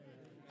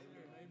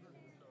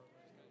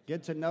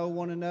Get to know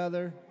one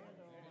another.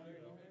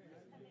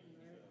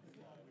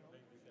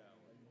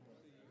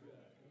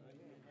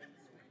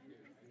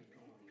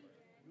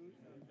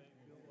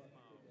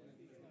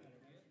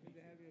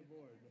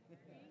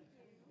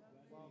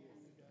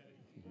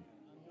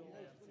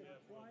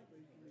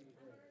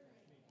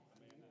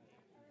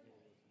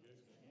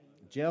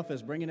 Jeff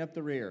is bringing up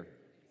the rear.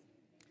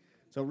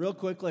 So real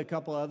quickly, a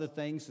couple other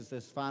things as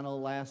this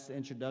last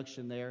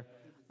introduction there.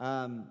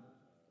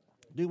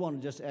 Do want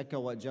to just echo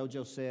what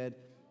JoJo said.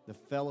 The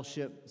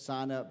fellowship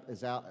sign-up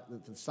is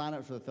out. The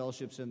sign-up for the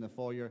fellowship's in the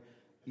foyer.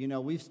 You know,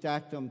 we've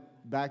stacked them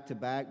back to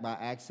back by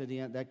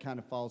accident. That kind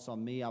of falls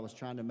on me. I was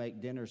trying to make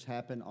dinners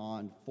happen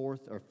on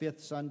 4th or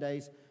 5th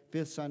Sundays.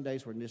 5th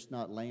Sundays were just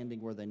not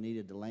landing where they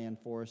needed to land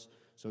for us,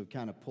 so we've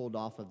kind of pulled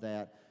off of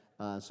that.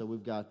 So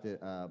we've got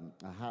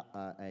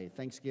a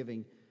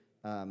Thanksgiving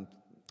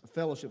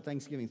fellowship,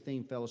 Thanksgiving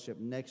themed fellowship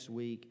next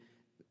week.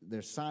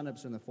 There's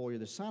sign-ups in the foyer.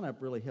 The sign-up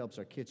really helps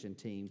our kitchen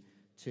team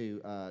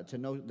to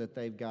know that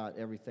they've got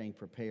everything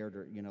prepared,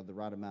 or the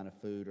right amount of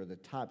food or the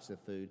types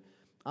of food.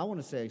 I want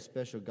to say a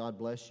special God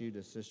bless you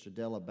to Sister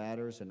Della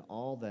Batters and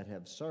all that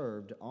have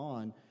served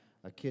on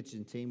a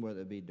kitchen team,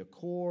 whether it be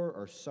decor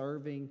or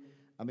serving.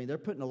 I mean, they're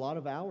putting a lot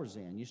of hours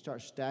in. You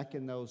start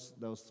stacking those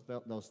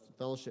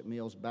fellowship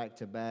meals back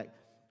to back,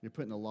 you're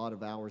putting a lot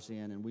of hours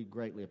in, and we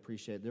greatly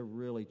appreciate it. They're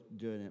really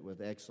doing it with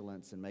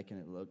excellence and making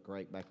it look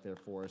great back there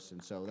for us,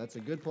 and so that's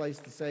a good place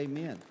to say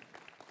amen.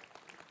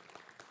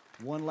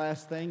 One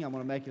last thing, I'm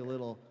going to make a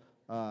little,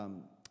 I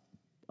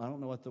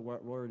don't know what the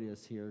word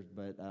is here,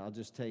 but I'll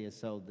just tell you.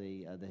 So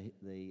the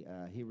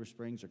Heber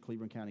Springs or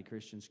Cleveland County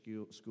Christian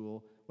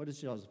School, what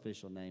is y'all's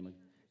official name?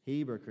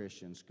 Heber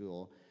Christian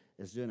School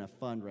is doing a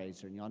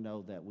fundraiser, and y'all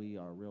know that we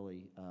are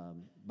really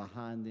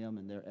behind them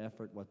and their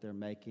effort, what they're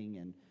making,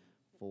 and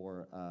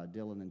for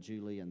Dylan and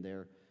Julie and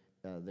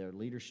their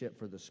leadership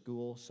for the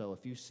school. So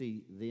if you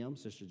see them,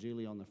 Sister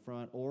Julie on the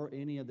front, or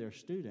any of their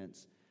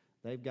students,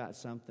 they've got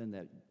something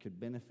that could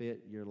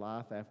benefit your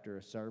life after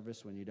a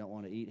service when you don't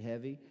want to eat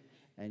heavy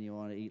and you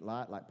want to eat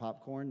light, like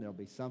popcorn. There'll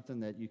be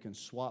something that you can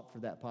swap for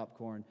that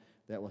popcorn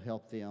that will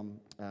help them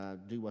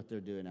do what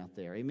they're doing out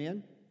there.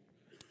 Amen?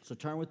 So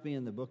turn with me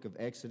in the book of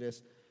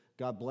Exodus.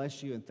 God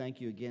bless you, and thank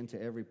you again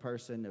to every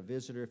person, a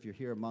visitor. If you're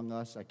here among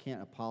us, I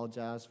can't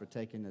apologize for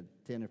taking the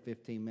 10 or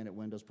 15-minute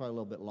windows, probably a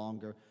little bit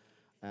longer.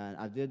 And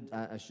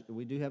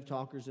we do have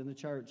talkers in the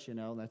church,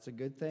 that's a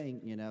good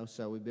thing,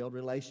 so we build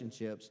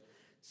relationships.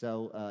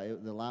 So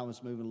the line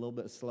was moving a little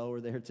bit slower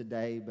there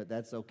today, but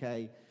that's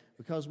okay,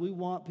 because we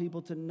want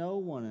people to know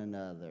one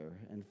another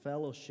and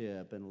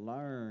fellowship and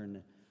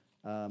learn.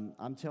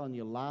 I'm telling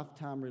you,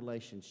 lifetime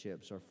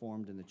relationships are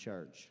formed in the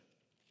church.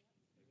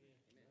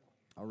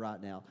 All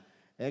right, now,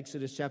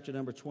 Exodus chapter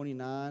number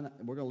 29.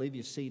 We're going to leave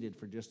you seated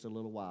for just a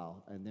little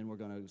while, and then we're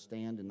going to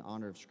stand in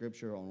honor of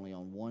Scripture, only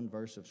on one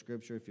verse of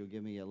Scripture. If you'll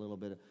give me a little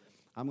bit of,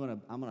 I'm going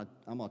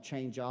to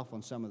change off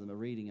on some of the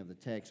reading of the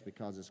text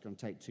because it's going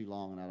to take too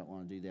long, and I don't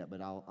want to do that.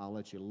 But I'll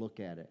let you look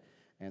at it,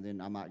 and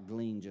then I might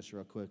glean just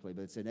real quickly.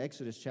 But it's in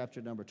Exodus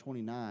chapter number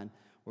 29.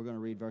 We're going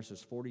to read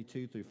verses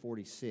 42 through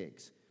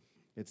 46.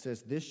 It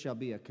says, "This shall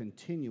be a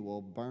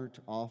continual burnt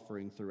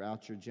offering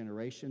throughout your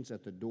generations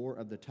at the door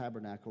of the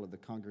tabernacle of the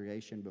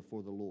congregation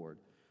before the Lord."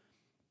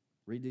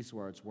 Read these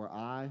words. "Where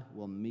I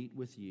will meet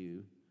with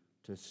you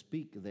to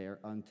speak there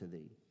unto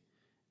thee.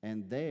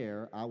 And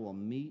there I will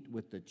meet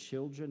with the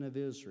children of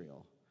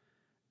Israel,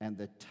 and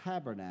the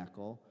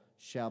tabernacle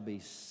shall be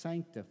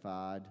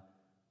sanctified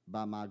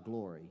by my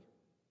glory."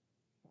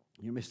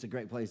 You missed a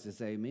great place to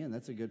say amen.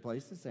 That's a good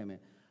place to say amen.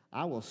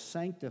 "I will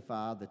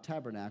sanctify the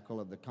tabernacle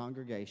of the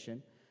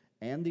congregation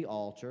and the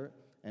altar,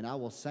 and I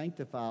will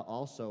sanctify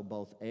also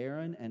both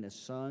Aaron and his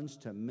sons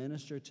to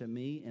minister to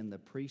me in the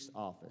priest's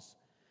office.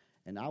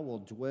 And I will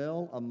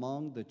dwell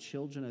among the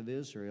children of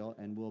Israel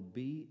and will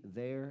be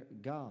their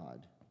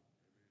God."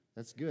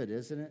 That's good,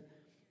 isn't it?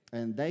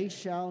 "And they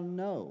shall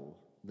know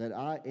that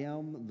I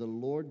am the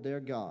Lord their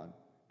God,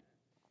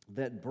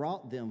 that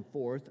brought them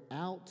forth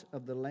out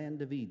of the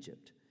land of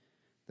Egypt,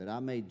 that I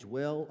may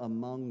dwell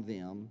among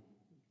them.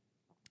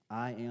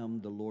 I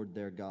am the Lord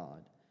their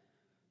God."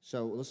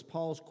 So let's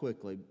pause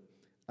quickly.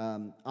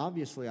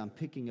 Obviously, I'm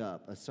picking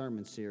up a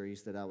sermon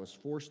series that I was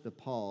forced to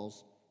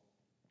pause,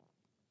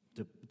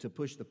 to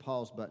push the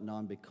pause button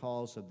on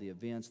because of the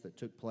events that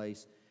took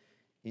place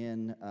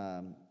in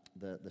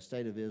the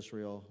state of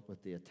Israel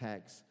with the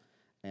attacks.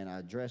 And I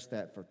addressed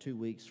that for 2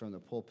 weeks from the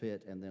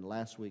pulpit, and then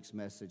last week's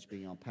message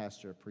being on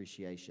pastor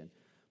appreciation.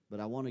 But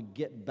I want to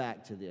get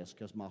back to this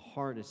because my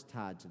heart is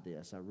tied to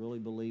this. I really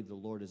believe the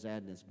Lord is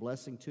adding His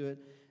blessing to it,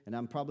 and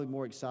I'm probably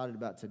more excited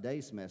about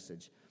today's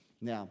message.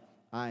 Now,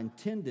 I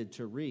intended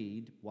to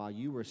read, while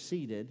you were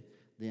seated,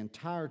 the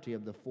entirety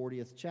of the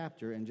 40th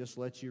chapter and just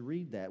let you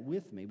read that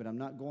with me, but I'm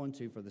not going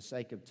to for the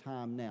sake of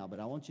time now. But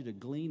I want you to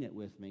glean it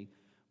with me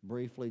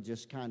briefly,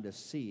 just kind of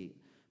see.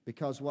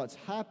 Because what's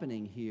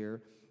happening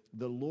here,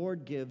 the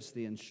Lord gives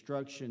the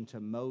instruction to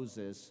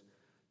Moses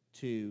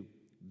to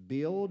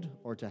build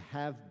or to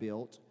have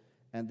built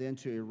and then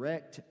to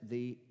erect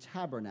the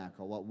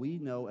tabernacle, what we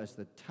know as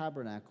the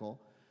tabernacle,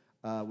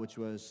 which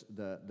was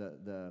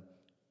the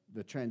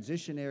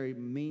transitionary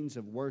means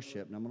of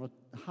worship. And I'm going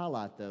to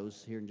highlight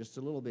those here in just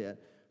a little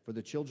bit for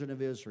the children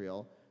of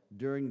Israel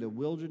during the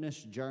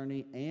wilderness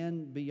journey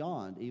and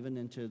beyond, even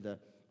into the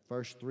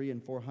first 300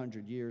 and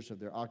 400 years of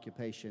their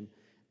occupation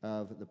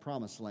of the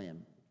Promised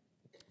Land.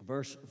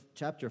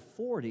 Chapter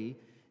 40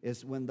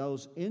 is when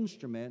those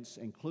instruments,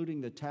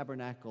 including the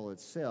tabernacle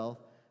itself,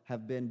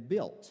 have been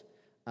built.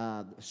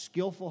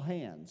 Skillful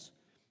hands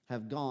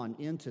have gone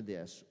into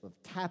this, of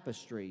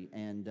tapestry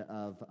and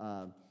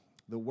of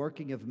the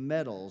working of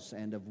metals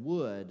and of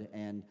wood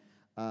and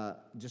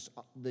just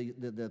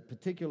the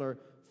particular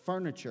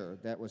furniture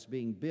that was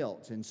being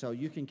built. And so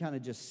you can kind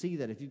of just see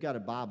that if you've got a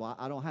Bible.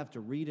 I don't have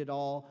to read it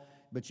all,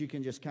 but you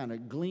can just kind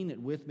of glean it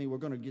with me. We're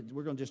going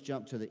to just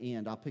jump to the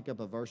end. I'll pick up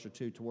a verse or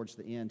two towards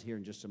the end here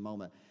in just a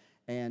moment.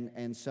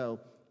 And so,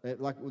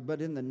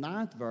 but in the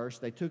 9th verse,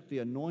 they took the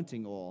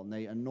anointing oil and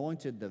they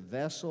anointed the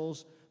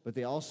vessels, but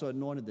they also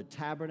anointed the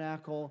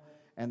tabernacle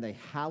and they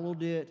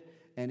hallowed it,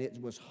 and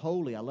it was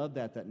holy. I love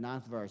that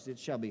 9th verse. It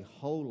shall be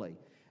holy.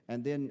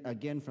 And then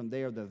again from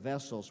there, the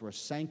vessels were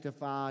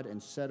sanctified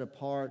and set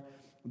apart.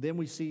 Then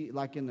we see,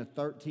 like in the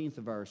 13th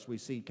verse, we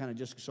see kind of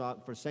just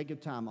for sake of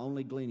time,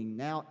 only gleaning.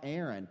 Now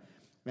Aaron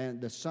and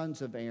the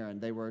sons of Aaron,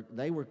 they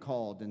were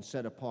called and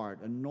set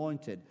apart,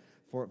 anointed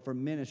for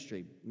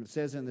ministry. It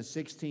says in the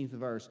 16th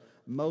verse,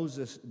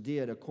 Moses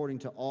did according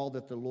to all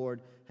that the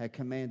Lord had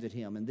commanded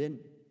him. And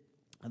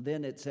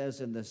then it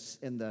says in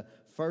the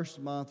first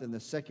month in the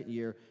second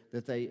year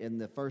that in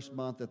the first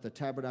month that the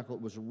tabernacle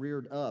was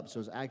reared up. So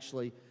it was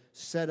actually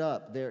set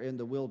up there in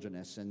the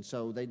wilderness. And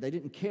so they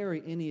didn't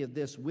carry any of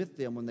this with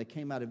them when they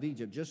came out of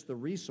Egypt, just the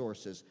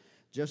resources,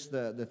 just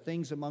the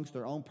things amongst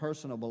their own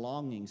personal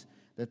belongings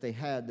that they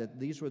had, that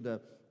these were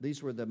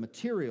the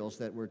materials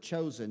that were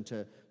chosen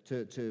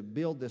to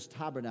build this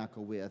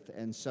tabernacle with.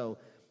 And so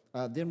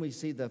then we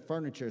see the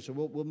furniture. So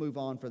we'll move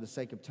on for the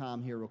sake of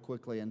time here real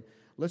quickly. And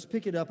let's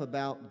pick it up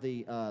about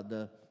the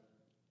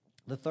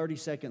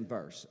 32nd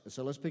verse.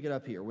 So let's pick it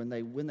up here. When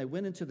they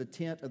went into the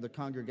tent of the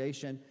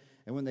congregation,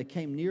 and when they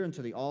came near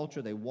unto the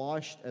altar, they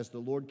washed as the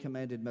Lord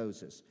commanded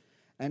Moses.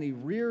 And he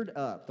reared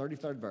up,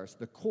 33rd verse,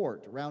 the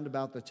court round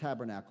about the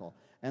tabernacle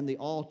and the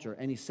altar,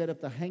 and he set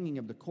up the hanging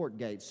of the court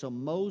gates. So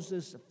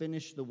Moses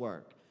finished the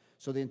work.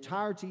 So the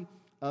entirety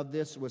of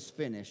this was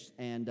finished.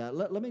 And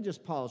let me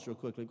just pause real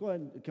quickly. Go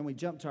ahead. Can we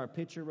jump to our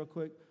picture real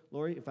quick,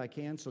 Lori, if I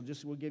can? So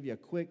we'll give you a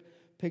quick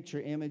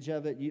picture image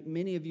of it.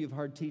 Many of you have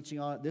heard teaching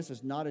on it. This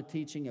is not a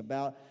teaching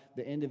about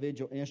the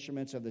individual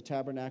instruments of the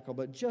tabernacle,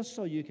 but just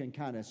so you can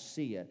kind of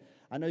see it.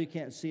 I know you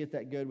can't see it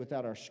that good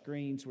without our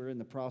screens. We're in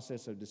the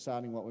process of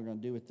deciding what we're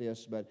going to do with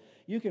this, but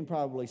you can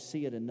probably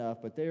see it enough.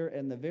 But there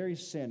in the very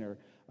center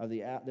of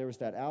there was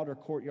that outer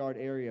courtyard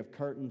area of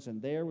curtains,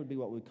 and there would be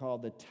what we call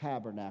the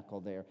tabernacle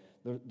there.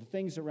 The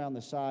things around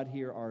the side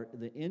here are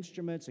the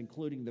instruments,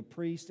 including the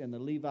priest and the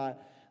Levite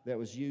that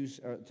was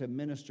used to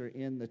minister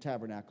in the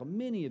tabernacle.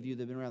 Many of you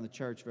that have been around the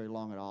church very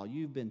long at all,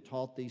 you've been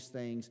taught these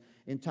things.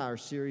 Entire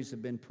series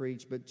have been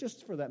preached, but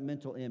just for that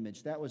mental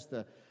image, that was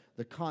the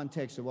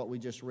context of what we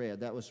just read.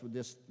 That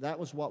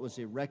was what was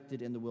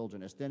erected in the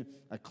wilderness. Then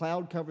a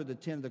cloud covered the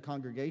tent of the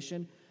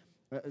congregation.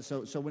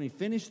 So when he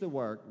finished the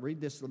work,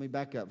 read this, let me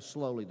back up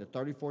slowly, the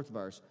 34th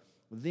verse.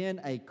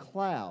 Then a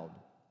cloud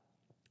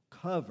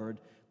covered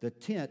the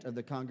tent of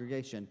the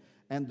congregation,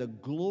 and the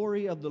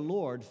glory of the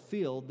Lord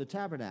filled the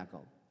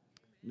tabernacle.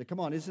 Now, come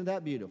on, isn't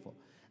that beautiful?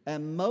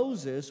 And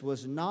Moses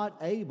was not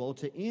able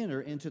to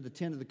enter into the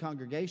tent of the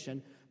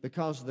congregation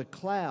because the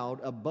cloud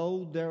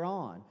abode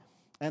thereon,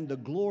 and the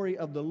glory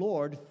of the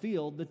Lord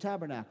filled the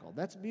tabernacle.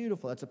 That's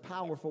beautiful. That's a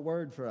powerful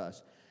word for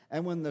us.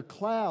 And when the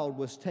cloud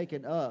was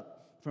taken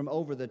up from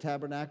over the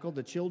tabernacle,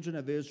 the children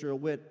of Israel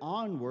went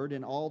onward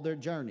in all their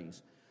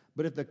journeys.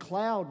 But if the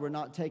cloud were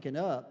not taken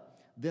up,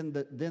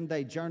 then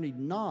they journeyed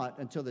not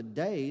until the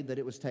day that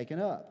it was taken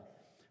up.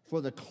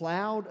 For the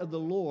cloud of the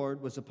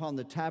Lord was upon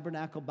the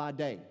tabernacle by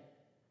day,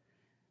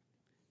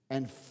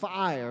 and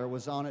fire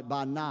was on it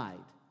by night,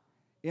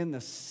 in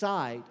the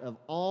sight of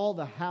all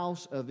the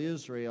house of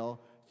Israel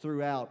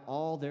throughout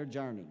all their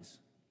journeys.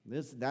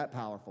 This is that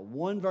powerful.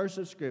 One verse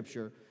of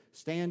Scripture.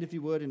 Stand, if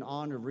you would, in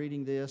honor of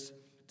reading this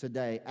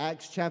today.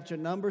 Acts chapter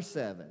number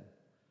 7.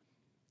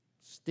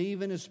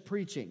 Stephen is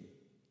preaching.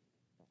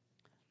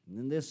 And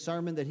in this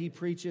sermon that he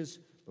preaches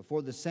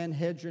before the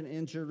Sanhedrin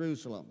in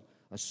Jerusalem,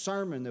 a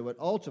sermon that would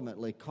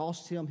ultimately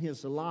cost him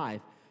his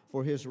life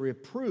for his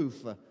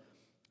reproof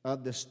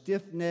of the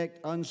stiff-necked,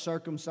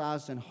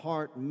 uncircumcised in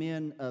heart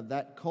men of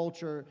that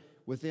culture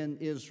within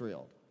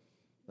Israel.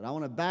 But I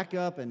want to back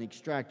up and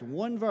extract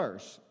one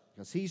verse,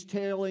 because he's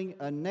telling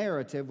a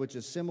narrative which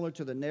is similar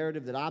to the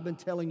narrative that I've been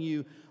telling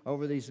you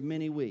over these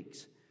many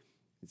weeks.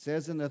 It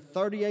says in the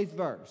 38th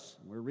verse,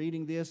 we're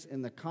reading this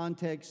in the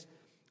context,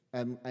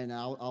 and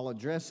I'll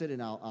address it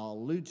and I'll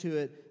allude to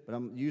it, but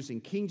I'm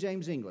using King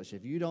James English.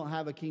 If you don't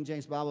have a King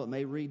James Bible, it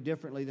may read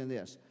differently than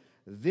this.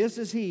 This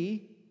is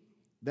he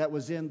that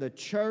was in the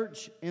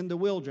church in the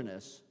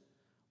wilderness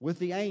with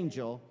the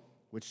angel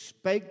which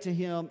spake to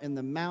him in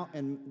the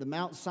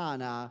Mount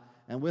Sinai,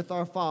 and with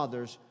our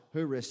fathers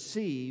who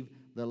received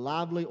the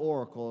lively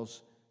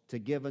oracles to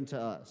give unto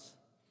us.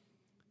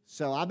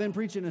 So I've been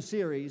preaching a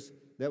series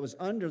that was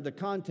under the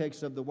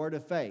context of the word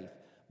of faith,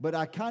 but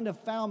I kind of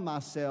found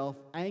myself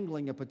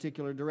angling a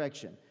particular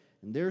direction.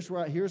 And here's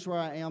where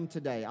I am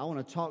today. I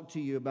want to talk to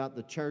you about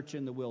the church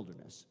in the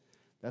wilderness.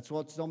 That's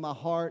what's on my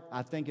heart.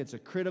 I think it's a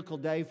critical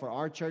day for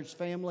our church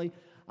family.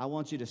 I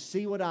want you to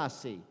see what I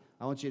see.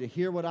 I want you to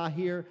hear what I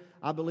hear.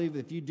 I believe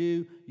if you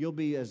do, you'll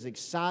be as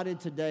excited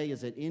today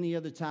as at any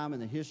other time in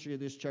the history of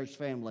this church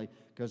family,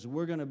 because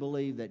we're going to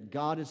believe that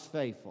God is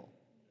faithful.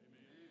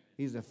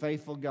 He's a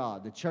faithful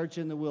God. The church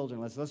in the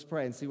wilderness. Let's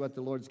pray and see what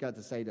the Lord's got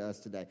to say to us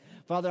today.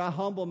 Father, I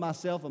humble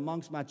myself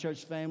amongst my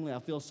church family. I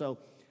feel so,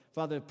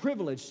 Father,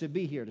 privileged to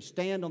be here, to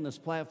stand on this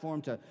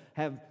platform, to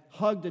have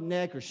hugged the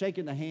neck or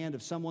shaken the hand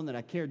of someone that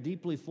I care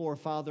deeply for,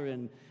 Father,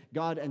 and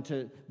God,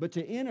 but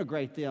to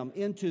integrate them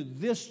into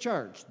this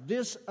church,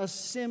 this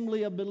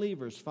assembly of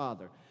believers,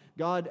 Father.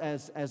 God,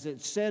 as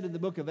it said in the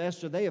book of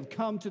Esther, they have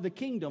come to the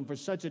kingdom for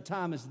such a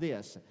time as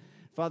this.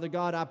 Father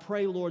God, I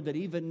pray, Lord, that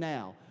even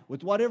now,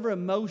 with whatever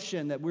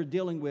emotion that we're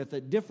dealing with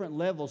at different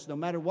levels, no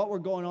matter what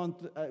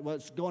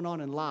what's going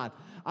on in life,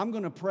 I'm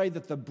going to pray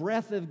that the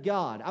breath of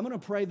God, I'm going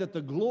to pray that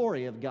the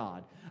glory of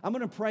God, I'm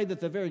going to pray that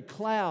the very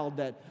cloud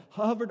that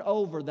hovered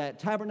over that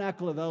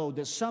tabernacle of old,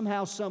 that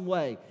somehow, some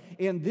way,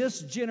 in this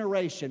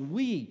generation,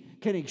 we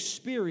can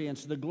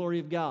experience the glory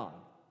of God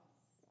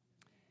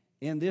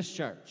in this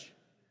church.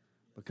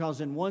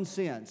 Because in one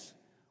sense,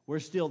 we're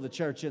still the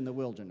church in the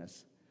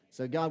wilderness.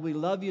 So, God, we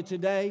love you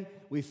today.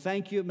 We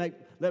thank you.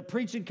 Let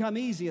preaching come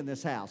easy in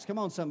this house. Come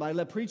on, somebody.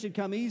 Let preaching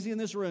come easy in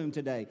this room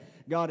today.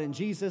 God, in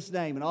Jesus'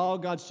 name. And all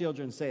God's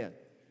children said.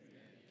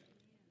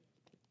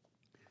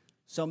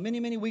 So many,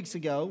 many weeks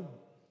ago,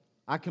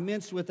 I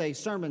commenced with a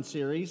sermon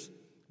series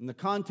in the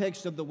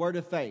context of the word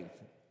of faith.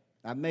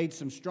 I've made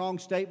some strong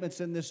statements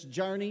in this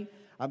journey.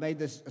 I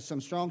made some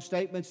strong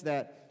statements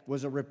that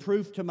was a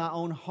reproof to my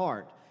own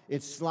heart.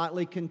 It's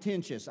slightly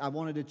contentious. I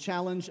wanted to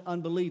challenge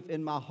unbelief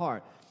in my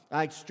heart.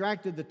 I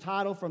extracted the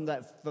title from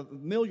that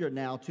familiar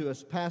now to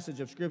us passage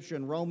of Scripture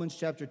in Romans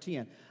chapter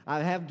 10. I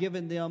have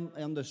given them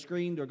on the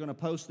screen. They're going to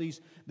post these.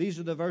 These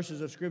are the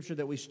verses of Scripture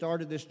that we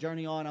started this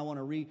journey on. I want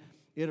to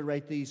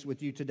reiterate these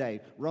with you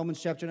today.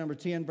 Romans chapter number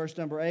 10, verse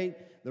number 8.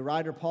 The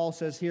writer Paul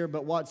says here,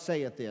 "But what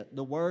saith it?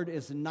 The word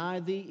is nigh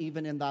thee,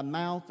 even in thy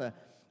mouth,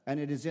 and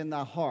it is in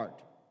thy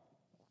heart."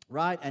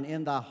 Right? And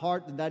in thy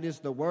heart, and that is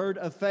the word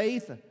of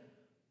faith,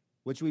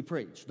 which we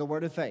preach, the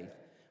word of faith.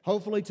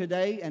 Hopefully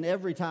today and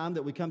every time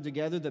that we come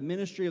together, the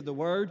ministry of the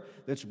word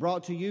that's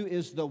brought to you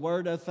is the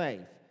word of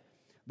faith.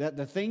 That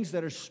the things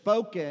that are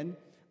spoken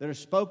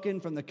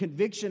from the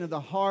conviction of the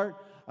heart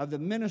of the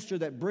minister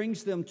that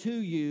brings them to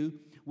you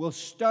will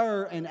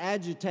stir and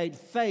agitate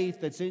faith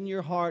that's in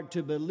your heart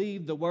to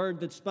believe the word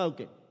that's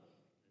spoken.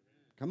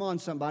 Come on,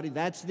 somebody,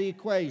 that's the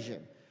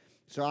equation.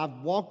 So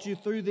I've walked you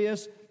through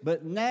this,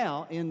 but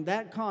now in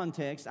that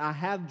context, I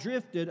have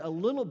drifted a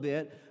little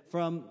bit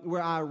from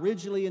where I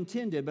originally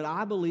intended, but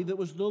I believe it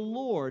was the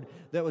Lord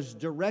that was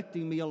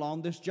directing me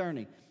along this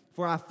journey.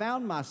 For I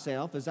found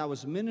myself, as I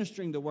was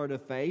ministering the word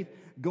of faith,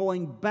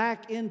 going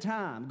back in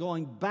time,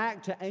 going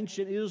back to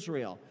ancient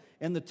Israel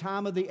in the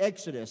time of the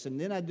Exodus. And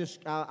then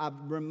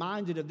I'm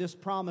reminded of this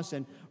promise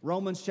in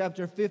Romans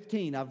chapter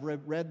 15. I've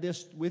read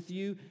this with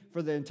you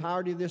for the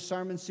entirety of this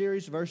sermon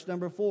series, verse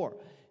number 4.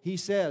 He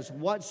says,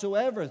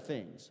 "Whatsoever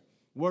things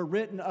were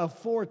written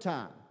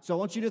aforetime." So I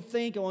want you to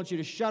think, I want you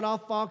to shut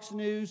off Fox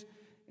News,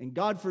 and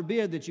God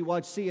forbid that you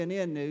watch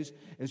CNN News,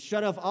 and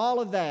shut off all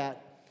of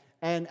that,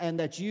 and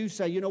that you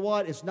say, you know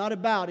what, it's not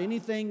about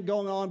anything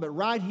going on, but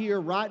right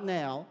here, right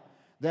now,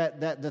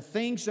 that the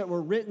things that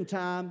were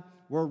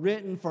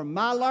written for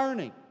my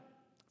learning,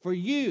 for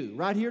you,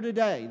 right here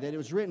today, that it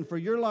was written for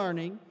your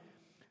learning,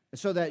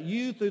 so that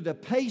you, through the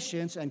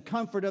patience and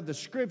comfort of the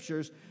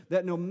Scriptures,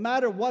 that no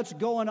matter what's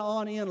going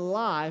on in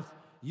life,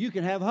 you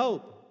can have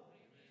hope.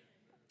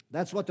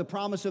 That's what the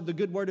promise of the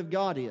good word of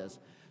God is.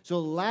 So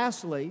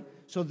lastly,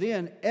 so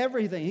then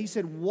everything, he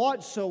said,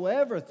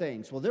 whatsoever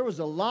things. Well, there was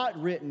a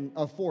lot written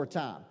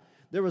aforetime.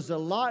 There was a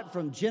lot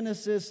from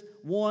Genesis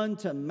 1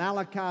 to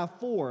Malachi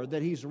 4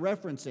 that he's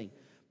referencing.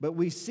 But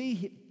we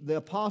see the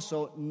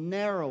apostle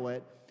narrow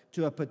it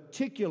to a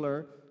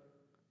particular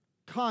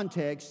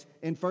context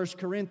in 1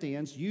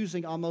 Corinthians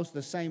using almost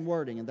the same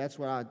wording. And that's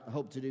what I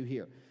hope to do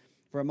here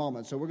for a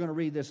moment. So we're going to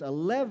read this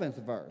 11th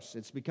verse.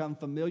 It's become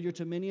familiar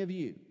to many of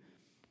you.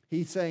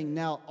 He's saying,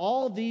 "Now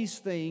all these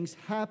things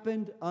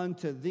happened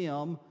unto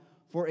them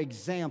for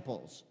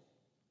examples."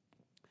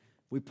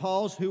 We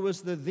pause. Who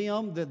was the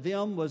them? The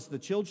them was the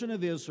children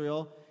of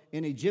Israel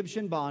in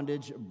Egyptian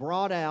bondage,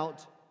 brought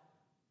out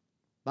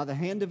by the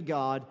hand of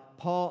God.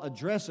 Paul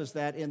addresses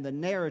that in the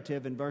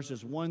narrative in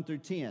verses 1 through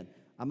 10.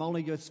 I'm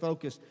only going to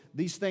focus.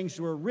 These things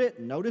were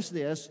written, notice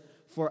this,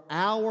 for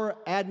our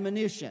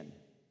admonition.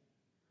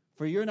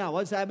 For your now,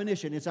 what's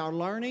admonition? It's our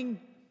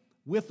learning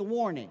with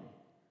warning.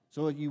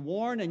 So you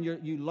warn and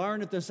you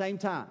learn at the same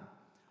time.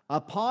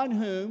 upon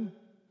whom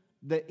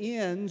the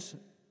ends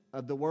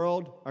of the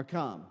world are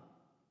come.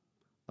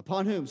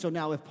 Upon whom? So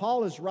now if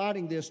Paul is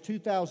writing this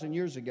 2,000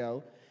 years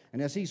ago,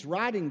 and as he's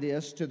writing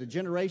this to the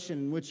generation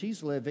in which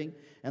he's living,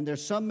 and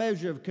there's some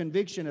measure of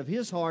conviction of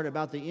his heart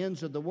about the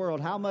ends of the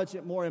world, how much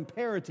more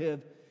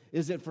imperative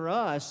is it for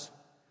us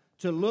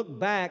to look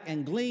back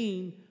and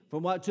glean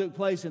from what took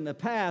place in the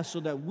past so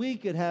that we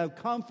could have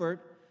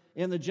comfort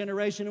in the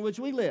generation in which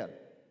we live?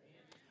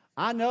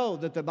 I know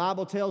that the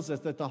Bible tells us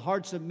that the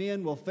hearts of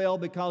men will fail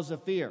because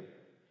of fear,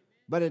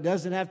 but it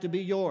doesn't have to be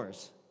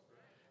yours.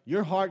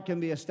 Your heart can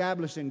be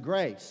established in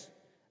grace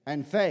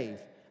and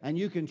faith, and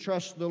you can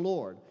trust the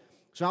Lord.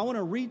 So I want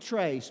to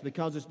retrace,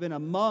 because it's been a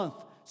month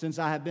since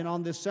I have been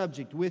on this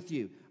subject with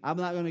you. I'm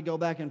not going to go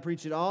back and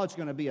preach it all. It's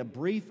going to be a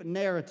brief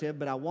narrative,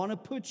 but I want to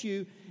put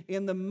you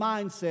in the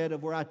mindset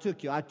of where I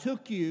took you. I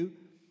took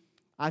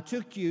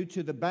you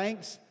to the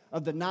banks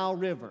of the Nile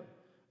River,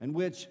 in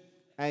which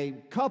a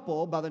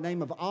couple by the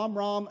name of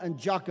Amram and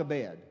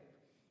Jochebed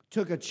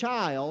took a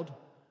child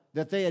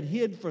that they had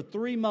hid for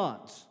 3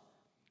 months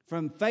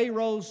from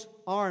Pharaoh's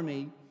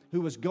army,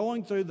 who was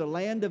going through the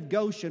land of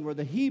Goshen, where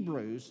the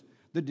Hebrews,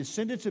 the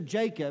descendants of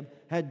Jacob,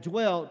 had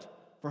dwelt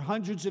for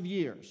hundreds of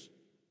years.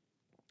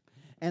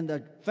 And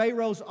the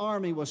Pharaoh's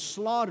army was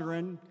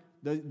slaughtering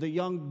the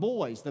young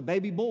boys, the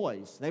baby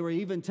boys. They were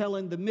even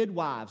telling the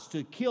midwives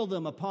to kill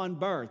them upon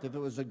birth. If it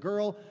was a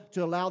girl,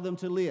 to allow them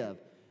to live.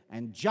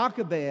 And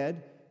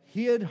Jochebed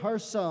hid her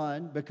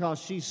son because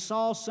she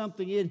saw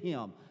something in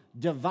him,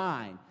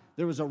 divine.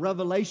 There was a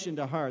revelation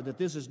to her that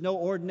this is no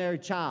ordinary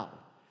child.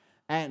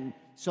 And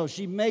so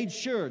she made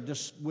sure,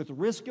 just with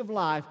risk of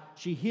life,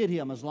 she hid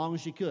him as long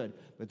as she could.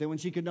 But then when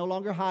she could no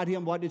longer hide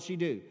him, what did she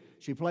do?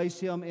 She placed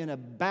him in a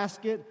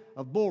basket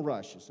of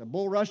bulrushes, a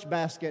bulrush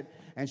basket,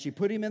 and she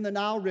put him in the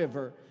Nile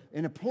River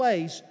in a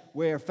place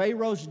where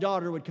Pharaoh's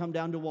daughter would come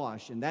down to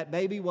wash. And that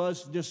baby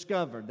was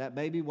discovered. That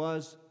baby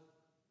was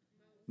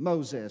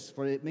Moses,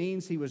 for it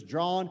means he was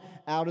drawn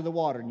out of the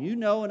water. And you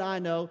know and I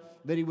know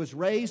that he was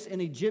raised in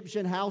an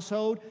Egyptian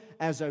household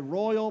as a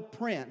royal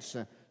prince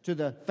to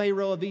the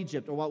Pharaoh of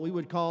Egypt, or what we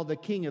would call the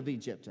king of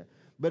Egypt.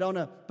 But on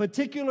a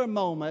particular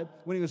moment,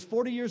 when he was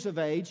 40 years of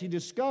age, he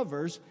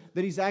discovers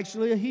that he's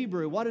actually a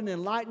Hebrew. What an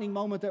enlightening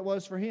moment that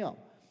was for him,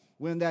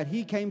 when that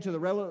he came to the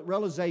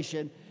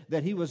realization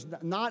that he was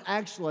not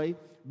actually,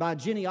 by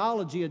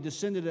genealogy, a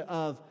descendant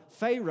of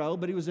Pharaoh,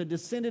 but he was a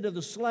descendant of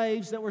the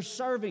slaves that were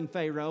serving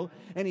Pharaoh,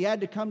 and he had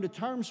to come to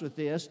terms with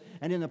this.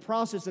 And in the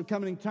process of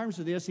coming to terms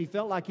with this, he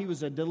felt like he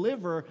was a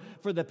deliverer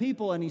for the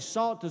people, and he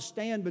sought to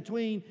stand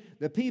between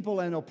the people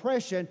and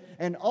oppression,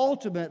 and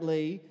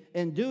ultimately,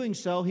 in doing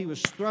so, he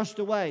was thrust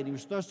away. And he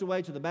was thrust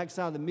away to the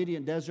backside of the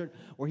Midian desert,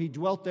 where he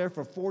dwelt there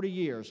for 40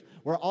 years,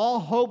 where all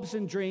hopes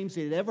and dreams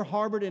he had ever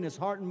harbored in his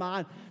heart and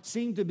mind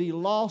seemed to be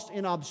lost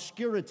in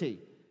obscurity.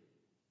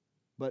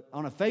 But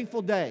on a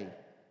fateful day,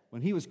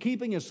 when he was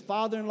keeping his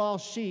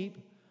father-in-law's sheep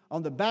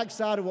on the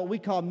backside of what we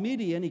call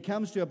Midian, he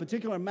comes to a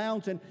particular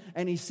mountain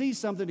and he sees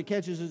something that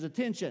catches his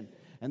attention.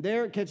 And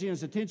there, catching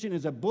his attention,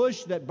 is a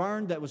bush that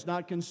burned that was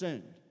not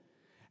consumed.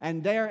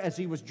 And there, as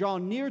he was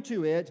drawn near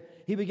to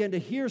it, he began to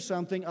hear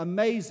something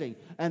amazing.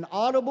 An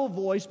audible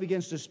voice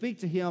begins to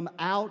speak to him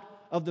out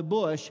of the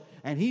bush,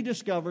 and he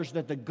discovers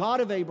that the God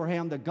of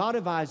Abraham, the God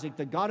of Isaac,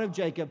 the God of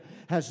Jacob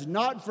has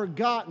not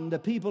forgotten the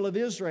people of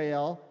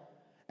Israel,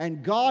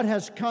 and God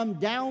has come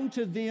down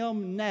to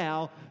them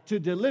now to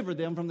deliver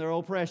them from their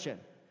oppression.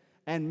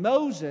 And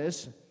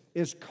Moses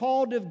is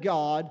called of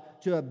God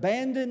to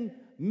abandon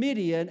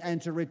Midian and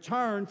to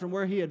return from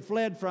where he had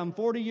fled from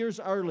 40 years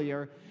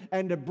earlier,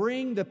 and to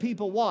bring the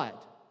people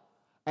what?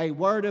 A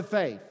word of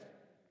faith.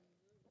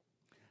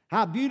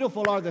 How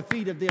beautiful are the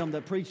feet of them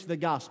that preach the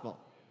gospel.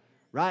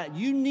 Right?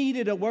 You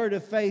needed a word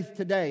of faith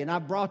today, and I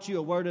brought you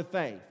a word of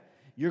faith.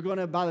 You're going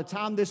to, by the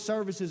time this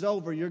service is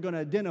over, you're going to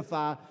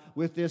identify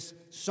with this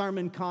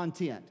sermon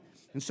content.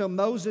 And so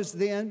Moses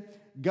then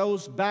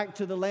goes back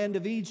to the land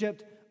of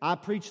Egypt. I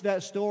preached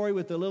that story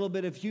with a little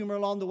bit of humor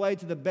along the way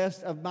to the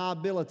best of my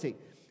ability.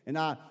 And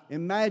I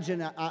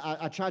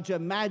tried to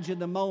imagine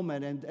the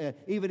moment and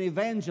even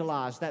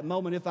evangelize that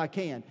moment if I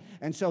can.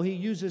 And so he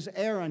uses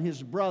Aaron,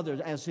 his brother,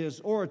 as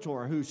his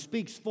orator who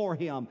speaks for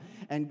him.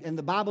 And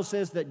the Bible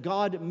says that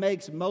God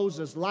makes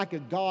Moses like a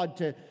god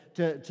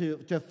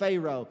to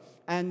Pharaoh.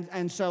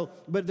 And so,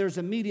 but there's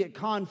immediate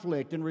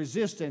conflict and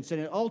resistance, and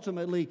it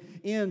ultimately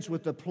ends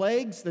with the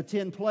plagues, the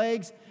 10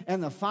 plagues,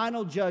 and the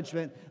final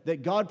judgment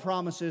that God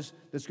promises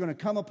that's going to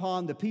come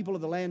upon the people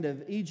of the land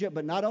of Egypt,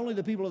 but not only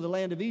the people of the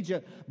land of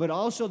Egypt, but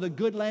also the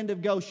good land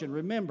of Goshen.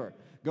 Remember,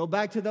 go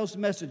back to those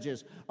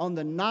messages. On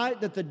the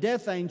night that the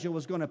death angel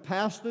was going to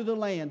pass through the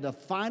land, the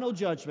final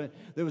judgment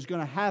that was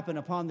going to happen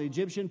upon the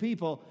Egyptian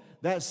people,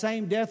 that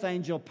same death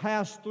angel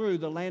passed through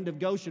the land of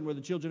Goshen where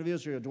the children of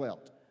Israel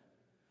dwelt.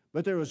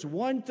 But there was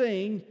one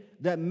thing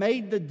that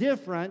made the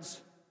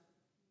difference.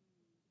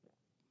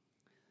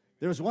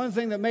 There was one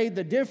thing that made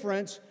the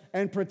difference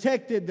and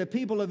protected the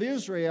people of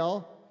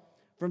Israel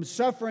from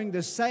suffering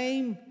the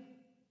same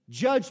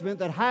judgment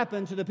that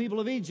happened to the people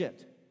of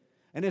Egypt.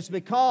 And it's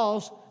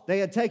because They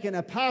had taken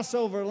a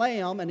Passover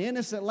lamb, an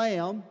innocent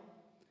lamb,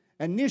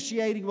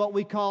 initiating what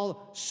we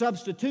call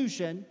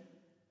substitution,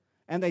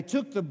 and they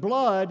took the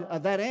blood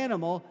of that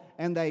animal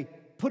and they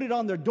put it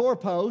on their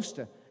doorpost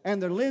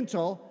and their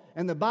lintel,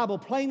 and the Bible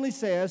plainly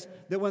says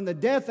that when the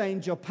death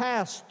angel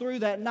passed through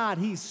that night,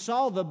 he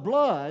saw the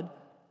blood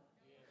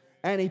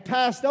and he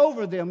passed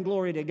over them,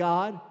 glory to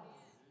God.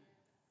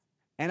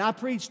 And I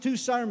preached 2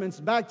 sermons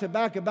back to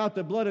back about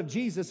the blood of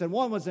Jesus, and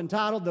one was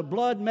entitled, "The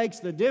Blood Makes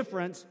the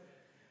Difference."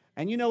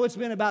 And you know, it's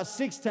been about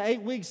 6 to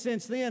 8 weeks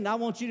since then. I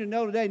want you to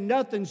know today,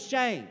 nothing's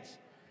changed.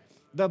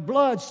 The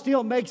blood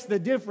still makes the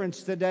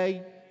difference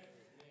today,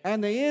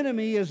 and the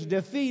enemy is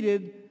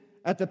defeated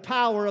at the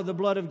power of the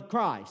blood of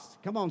Christ.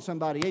 Come on,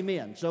 somebody,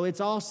 amen. So it's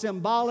all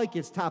symbolic,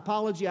 it's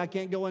typology. I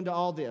can't go into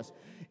all this.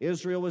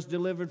 Israel was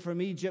delivered from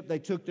Egypt. They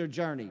took their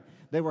journey.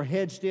 They were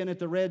hedged in at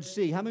the Red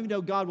Sea. How many of you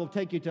know God will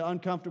take you to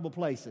uncomfortable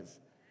places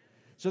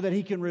so that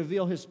He can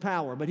reveal His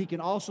power? But He can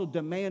also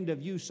demand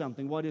of you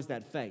something. What is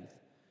that? Faith.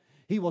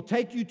 He will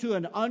take you to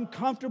an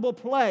uncomfortable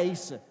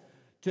place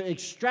to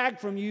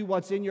extract from you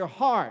what's in your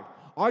heart.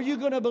 Are you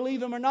going to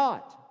believe Him or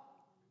not?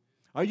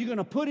 Are you going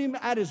to put Him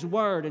at His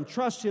word and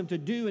trust Him to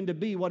do and to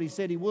be what He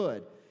said He would?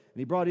 And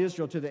He brought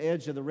Israel to the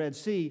edge of the Red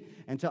Sea,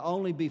 and to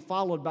only be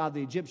followed by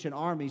the Egyptian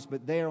armies.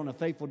 But there on a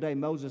fateful day,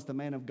 Moses, the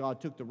man of God,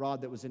 took the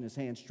rod that was in his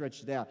hand,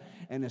 stretched it out,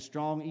 and a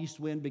strong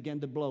east wind began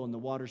to blow, and the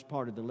waters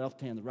parted, the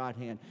left hand, the right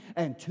hand.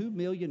 And 2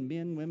 million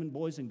men, women,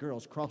 boys, and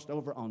girls crossed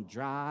over on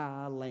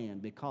dry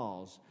land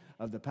because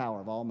of the power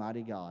of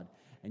Almighty God.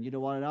 And you know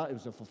what? It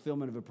was a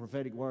fulfillment of a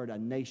prophetic word. A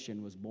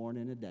nation was born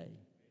in a day.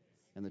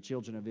 And the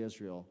children of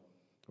Israel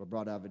were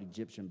brought out of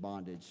Egyptian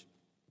bondage.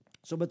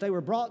 So, but they were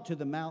brought to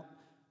the mount,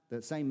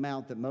 the same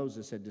mount that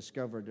Moses had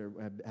discovered or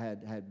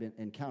had been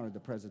encountered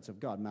the presence of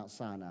God, Mount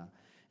Sinai.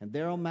 And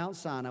there on Mount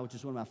Sinai, which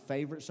is one of my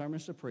favorite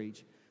sermons to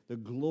preach, the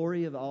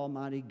glory of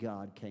Almighty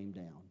God came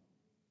down.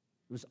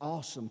 It was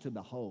awesome to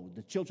behold.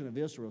 The children of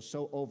Israel were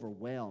so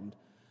overwhelmed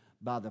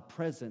by the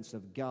presence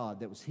of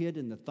God that was hid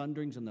in the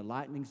thunderings and the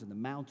lightnings and the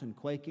mountain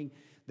quaking,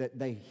 that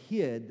they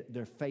hid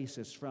their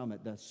faces from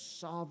it. The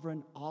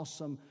sovereign,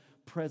 awesome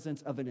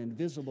presence of an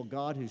invisible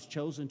God who's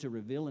chosen to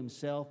reveal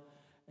Himself.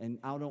 And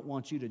I don't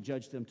want you to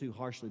judge them too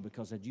harshly,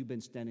 because had you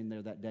been standing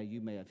there that day, you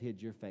may have hid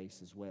your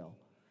face as well,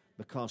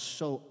 because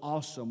so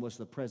awesome was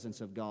the presence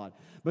of God.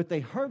 But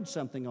they heard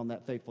something on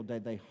that fateful day.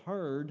 They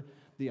heard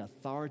the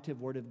authoritative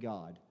word of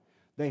God.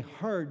 They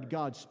heard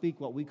God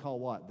speak what we call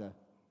what?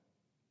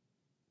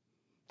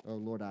 Oh,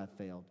 Lord, I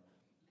failed.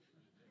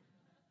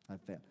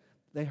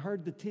 They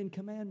heard the 10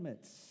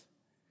 Commandments.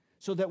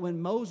 So that when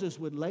Moses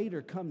would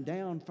later come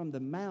down from the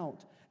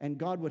mount and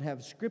God would have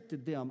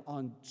scripted them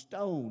on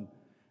stone,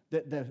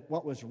 that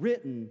what was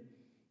written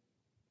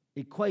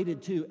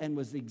equated to and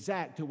was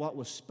exact to what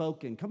was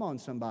spoken. Come on,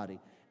 somebody.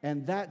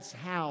 And that's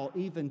how,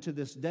 even to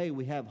this day,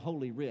 we have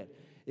Holy Writ.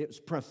 It's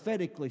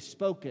prophetically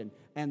spoken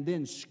and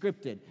then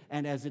scripted.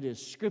 And as it is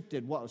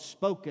scripted, what was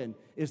spoken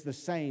is the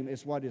same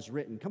as what is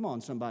written. Come on,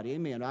 somebody.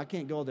 Amen. I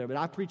can't go there, but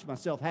I preach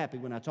myself happy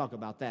when I talk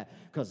about that,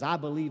 because I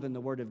believe in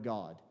the Word of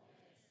God.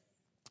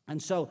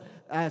 And so,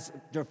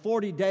 after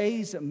 40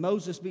 days,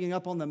 Moses being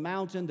up on the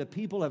mountain, the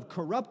people have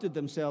corrupted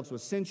themselves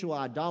with sensual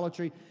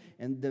idolatry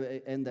and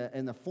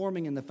the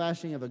forming and the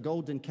fashioning of a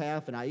golden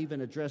calf. And I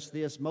even addressed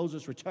this.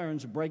 Moses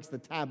returns, breaks the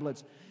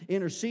tablets,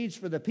 intercedes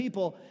for the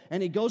people,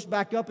 and he goes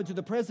back up into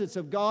the presence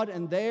of God,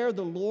 and there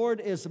the Lord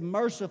is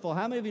merciful.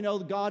 How many of you know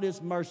God is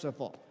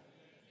merciful?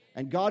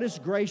 And God is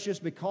gracious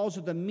because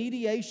of the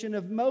mediation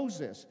of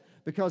Moses.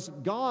 Because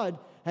God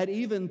had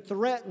even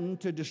threatened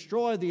to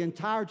destroy the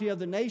entirety of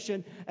the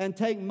nation and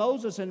take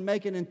Moses and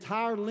make an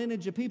entire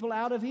lineage of people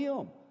out of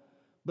him.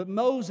 But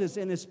Moses,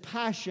 in his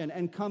passion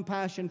and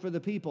compassion for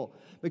the people,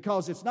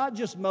 because it's not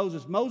just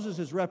Moses. Moses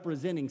is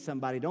representing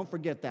somebody. Don't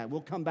forget that.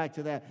 We'll come back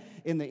to that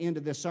in the end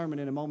of this sermon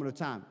in a moment of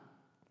time.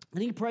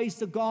 And he prays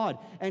to God,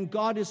 and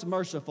God is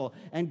merciful,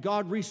 and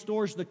God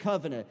restores the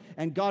covenant,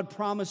 and God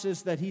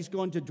promises that He's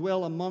going to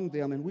dwell among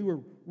them. And we were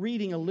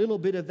reading a little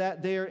bit of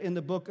that there in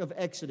the book of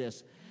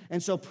Exodus.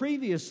 And so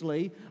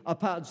previously,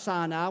 upon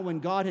Sinai, when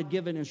God had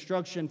given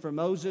instruction for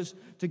Moses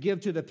to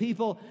give to the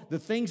people, the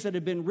things that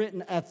had been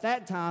written at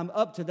that time,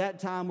 up to that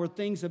time, were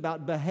things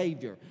about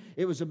behavior.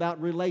 It was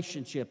about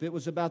relationship. It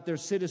was about their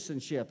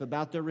citizenship,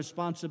 about their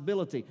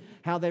responsibility,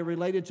 how they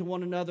related to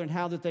one another and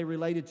how that they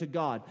related to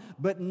God.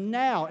 But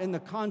now, in the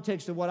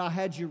context of what I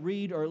had you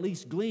read, or at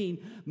least glean,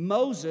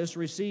 Moses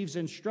receives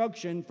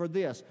instruction for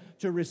this: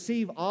 to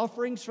receive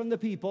offerings from the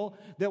people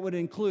that would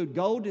include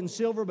gold and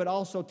silver, but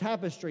also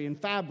tapestry and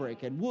fabric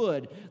and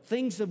wood,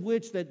 things of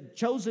which that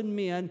chosen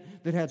men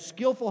that had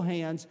skillful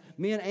hands,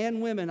 men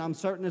and women, I'm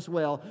certain as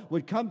well,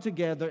 would come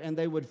together and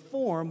they would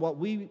form what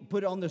we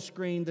put on the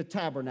screen, the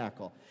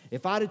tabernacle.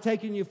 If I'd have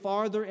taken you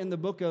farther in the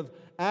book of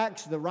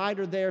Acts, the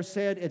writer there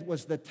said it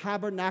was the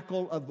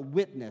tabernacle of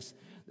witness.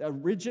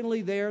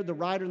 Originally there, the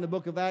writer in the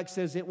book of Acts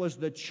says it was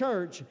the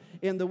church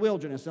in the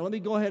wilderness. Now let me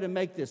go ahead and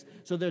make this.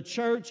 So the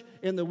church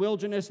in the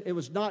wilderness, it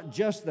was not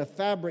just the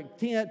fabric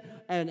tent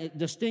and it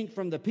distinct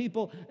from the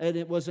people, and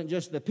it wasn't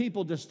just the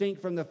people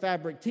distinct from the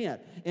fabric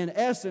tent. In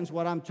essence,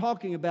 what I'm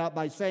talking about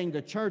by saying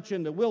the church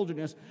in the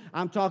wilderness,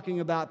 I'm talking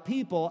about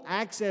people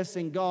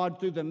accessing God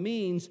through the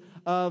means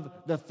of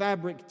the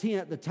fabric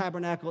tent, the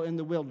tabernacle in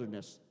the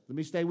wilderness. Let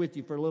me stay with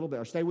you for a little bit,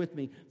 or stay with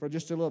me for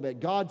just a little bit.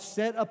 God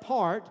set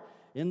apart,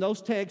 in those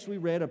texts we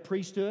read, a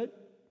priesthood.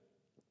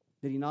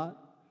 Did He not?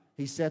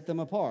 He set them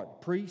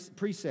apart.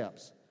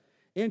 Precepts,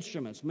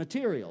 instruments,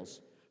 materials,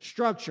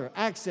 structure,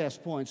 access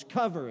points,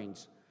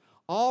 coverings,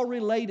 all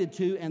related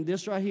to, and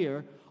this right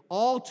here,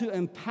 all to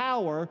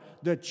empower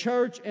the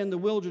church in the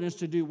wilderness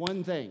to do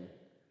one thing: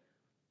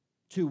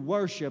 to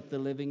worship the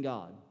living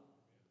God.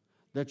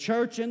 The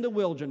church in the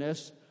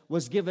wilderness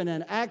was given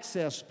an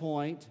access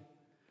point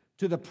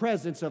to the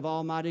presence of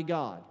Almighty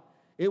God.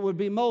 It would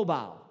be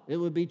mobile. It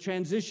would be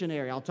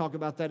transitionary. I'll talk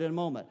about that in a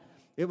moment.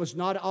 It was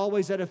not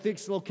always at a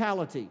fixed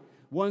locality.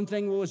 One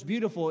thing was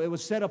beautiful, it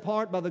was set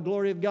apart by the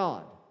glory of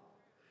God.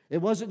 It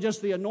wasn't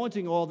just the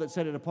anointing oil that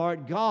set it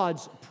apart.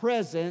 God's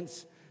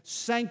presence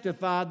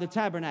sanctified the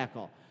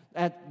tabernacle.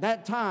 At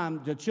that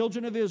time, the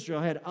children of Israel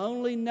had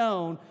only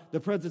known the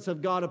presence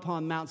of God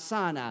upon Mount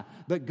Sinai.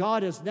 But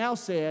God has now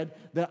said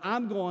that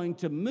I'm going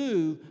to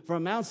move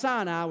from Mount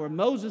Sinai, where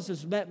Moses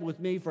has met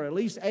with me for at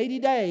least 80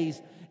 days,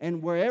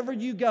 and wherever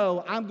you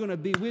go, I'm going to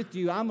be with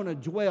you. I'm going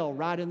to dwell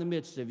right in the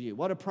midst of you.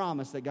 What a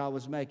promise that God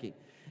was making.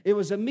 It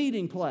was a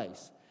meeting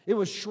place. It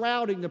was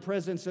shrouding the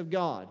presence of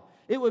God.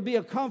 It would be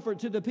a comfort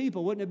to the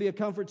people. Wouldn't it be a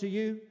comfort to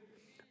you?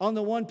 On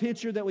the one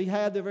picture that we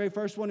had, the very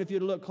first one, if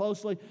you'd look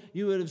closely,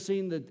 you would have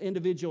seen the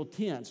individual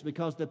tents,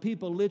 because the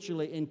people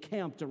literally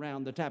encamped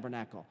around the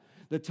tabernacle.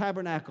 The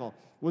tabernacle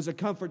was a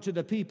comfort to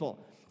the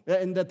people,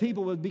 and the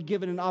people would be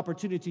given an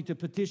opportunity to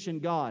petition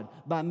God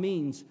by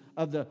means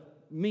of the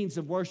means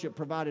of worship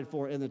provided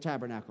for in the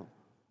tabernacle.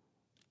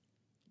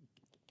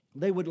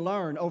 They would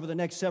learn over the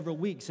next several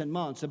weeks and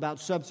months about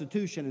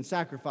substitution and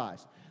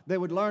sacrifice. They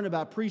would learn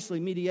about priestly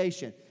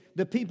mediation.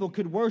 The people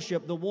could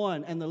worship the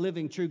one and the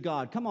living true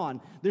God. Come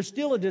on, there's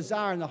still a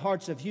desire in the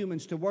hearts of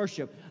humans to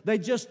worship. They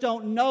just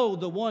don't know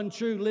the one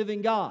true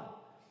living God.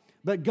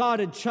 But God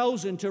had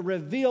chosen to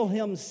reveal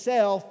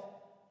Himself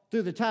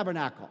through the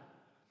tabernacle.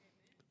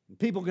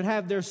 People could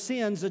have their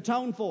sins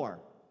atoned for.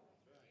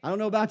 I don't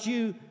know about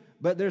you,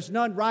 but there's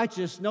none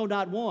righteous, no,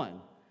 not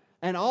one.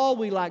 And all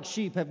we like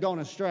sheep have gone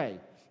astray.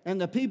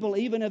 And the people,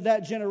 even of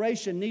that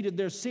generation, needed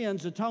their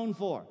sins atoned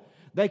for.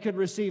 They could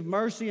receive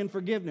mercy and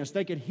forgiveness.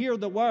 They could hear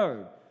the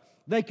Word.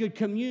 They could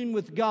commune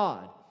with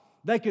God.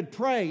 They could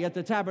pray at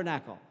the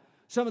tabernacle.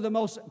 Some of the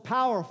most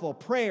powerful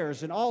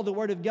prayers in all the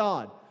Word of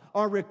God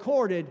are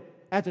recorded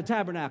at the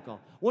tabernacle.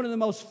 One of the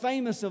most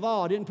famous of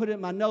all, I didn't put it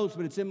in my notes,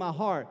 but it's in my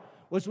heart,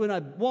 was when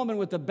a woman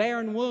with a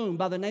barren womb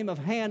by the name of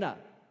Hannah,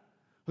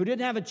 who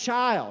didn't have a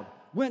child,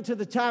 went to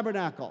the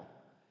tabernacle.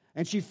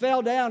 And she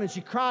fell down and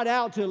she cried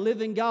out to a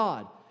living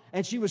God.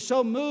 And she was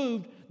so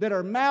moved that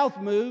her mouth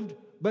moved,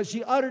 but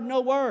she uttered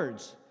no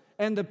words.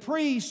 And the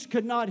priest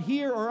could not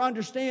hear or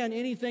understand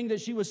anything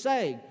that she was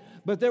saying.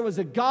 But there was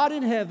a God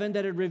in heaven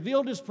that had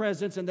revealed His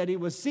presence, and that He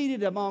was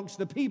seated amongst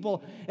the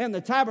people in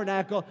the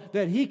tabernacle,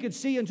 that He could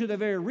see into the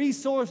very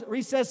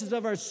recesses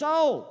of her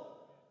soul.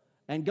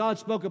 And God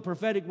spoke a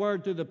prophetic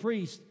word through the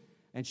priest,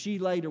 and she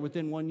later,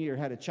 within 1 year,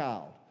 had a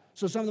child.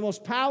 So some of the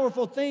most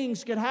powerful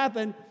things could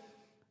happen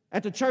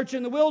at the church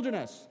in the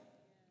wilderness.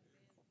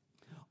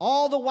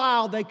 All the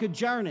while they could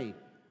journey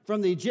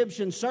from the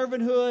Egyptian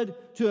servanthood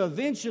to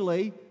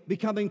eventually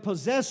becoming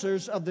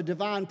possessors of the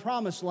divine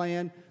promised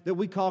land that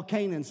we call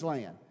Canaan's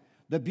land.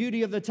 The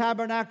beauty of the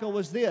tabernacle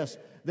was this,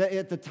 that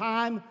at the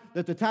time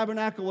that the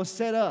tabernacle was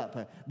set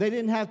up, they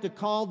didn't have to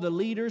call the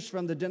leaders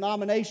from the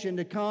denomination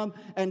to come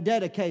and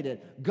dedicate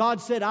it. God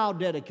said, I'll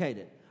dedicate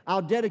it.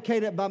 I'll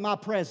dedicate it by my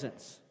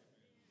presence.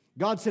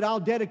 God said, I'll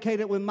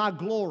dedicate it with my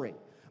glory.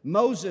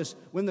 Moses,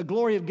 when the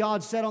glory of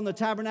God sat on the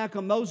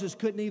tabernacle, Moses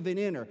couldn't even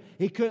enter.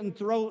 He couldn't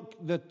throw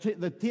the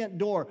tent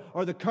door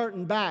or the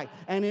curtain back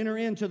and enter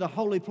into the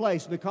holy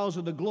place because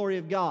of the glory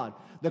of God.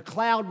 The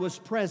cloud was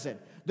present.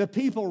 The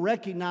people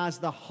recognized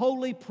the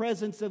holy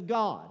presence of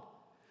God.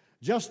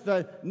 Just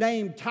the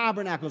name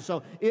tabernacle.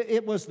 So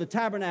it was the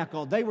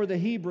tabernacle. They were the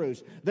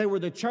Hebrews. They were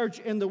the church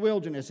in the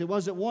wilderness. It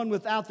wasn't one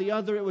without the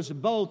other. It was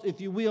both,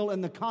 if you will,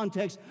 in the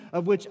context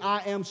of which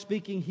I am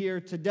speaking here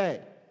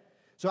today.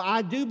 So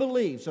I do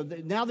believe,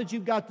 now that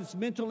you've got this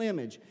mental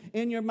image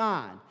in your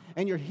mind,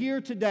 and you're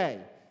here today,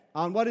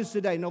 on what is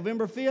today,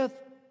 November 5th,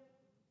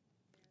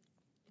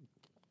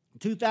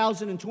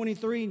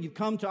 2023, and you've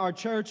come to our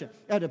church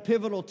at a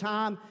pivotal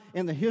time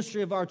in the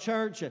history of our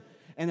church,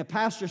 and the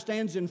pastor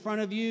stands in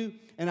front of you,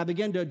 and I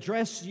begin to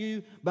address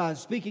you by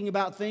speaking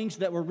about things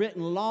that were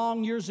written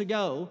long years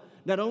ago.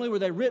 Not only were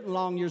they written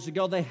long years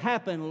ago, they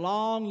happened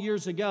long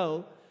years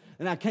ago.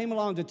 And I came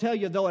along to tell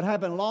you, though it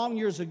happened long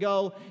years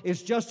ago,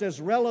 it's just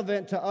as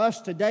relevant to us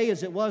today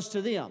as it was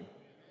to them.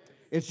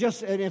 It's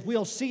just, and if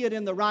we'll see it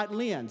in the right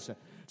lens.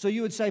 So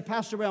you would say,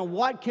 Pastor Brown,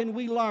 what can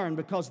we learn?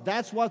 Because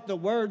that's what the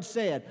Word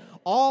said.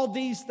 All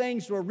these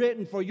things were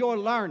written for your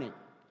learning,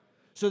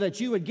 so that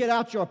you would get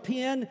out your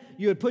pen,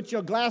 you would put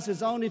your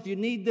glasses on if you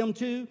need them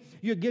to,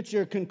 you'd get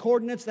your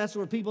concordance. That's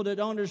for people that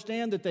don't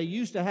understand that they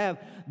used to have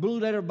Blue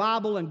Letter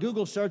Bible and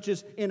Google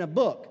searches in a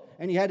book.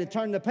 And you had to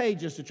turn the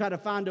pages to try to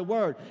find a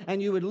word.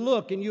 And you would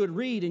look and you would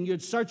read and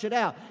you'd search it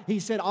out. He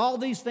said all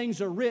these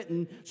things are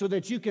written so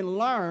that you can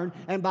learn.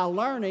 And by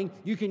learning,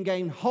 you can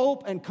gain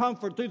hope and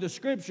comfort through the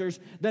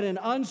Scriptures that in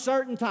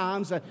uncertain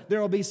times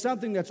there will be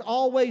something that's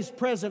always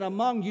present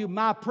among you,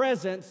 my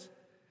presence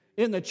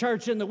in the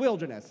church in the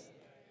wilderness.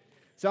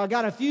 So I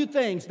got a few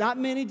things, not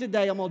many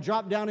today, I'm going to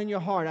drop down in your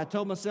heart. I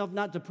told myself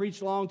not to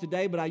preach long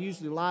today, but I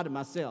usually lie to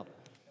myself.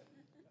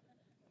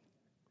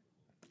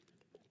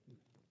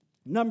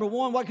 Number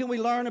one, what can we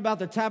learn about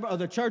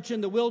the church in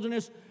the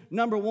wilderness?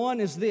 Number one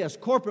is this: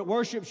 corporate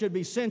worship should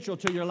be central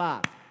to your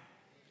life.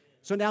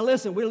 So now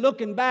listen, we're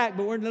looking back,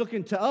 but we're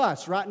looking to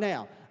us right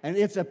now. And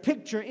it's a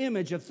picture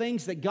image of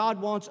things that God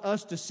wants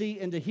us to see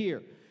and to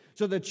hear.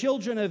 So the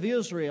children of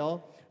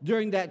Israel,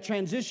 during that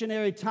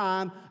transitionary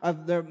time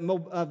of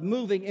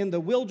moving in the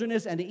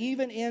wilderness and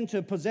even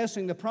into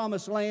possessing the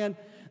promised land,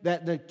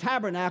 that the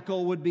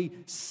tabernacle would be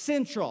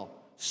central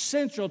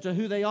to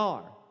who they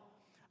are.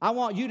 I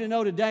want you to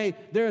know today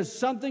there is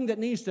something that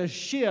needs to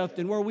shift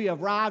in where we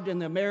have arrived in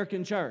the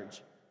American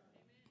church.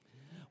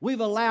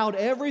 We've allowed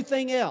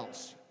everything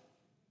else.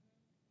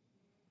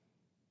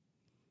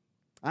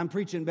 I'm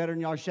preaching better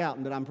than y'all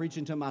shouting, but I'm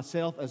preaching to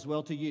myself as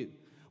well to you.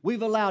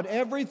 We've allowed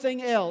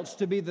everything else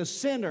to be the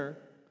center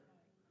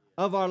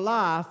of our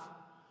life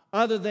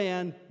other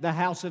than the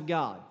house of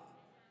God.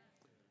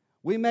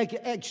 We make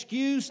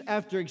excuse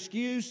after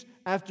excuse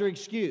after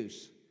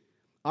excuse.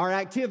 Our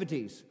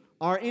activities,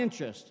 our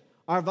interests,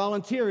 our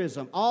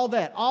volunteerism,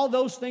 all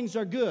those things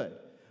are good.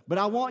 But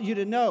I want you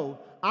to know,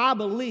 I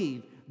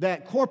believe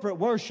that corporate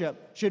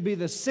worship should be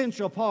the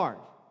central part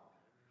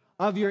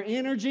of your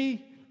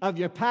energy, of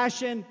your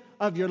passion,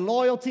 of your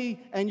loyalty,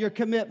 and your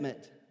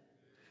commitment.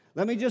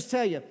 Let me just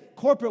tell you,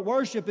 corporate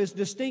worship is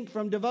distinct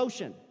from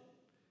devotion.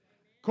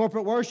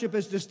 Corporate worship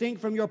is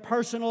distinct from your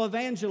personal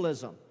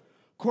evangelism.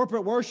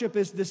 Corporate worship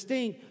is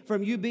distinct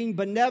from you being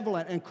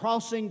benevolent and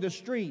crossing the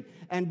street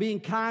and being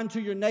kind to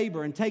your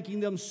neighbor and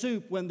taking them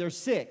soup when they're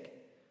sick.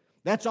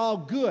 That's all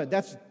good.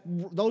 That's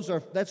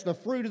the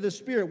fruit of the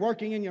Spirit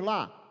working in your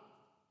life.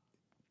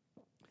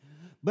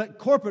 But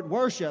corporate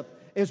worship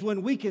is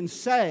when we can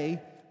say,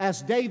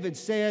 as David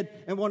said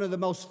in one of the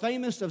most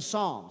famous of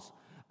Psalms,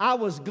 I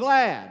was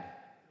glad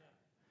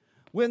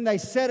when they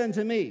said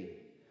unto me,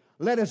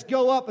 let us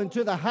go up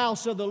into the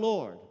house of the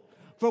Lord.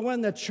 For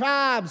when the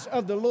tribes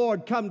of the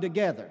Lord come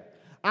together,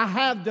 I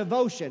have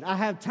devotion. I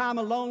have time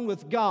alone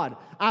with God.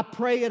 I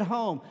pray at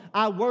home.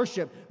 I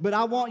worship. But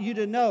I want you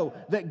to know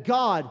that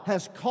God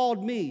has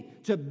called me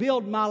to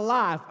build my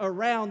life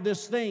around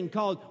this thing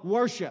called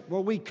worship,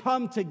 where we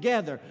come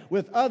together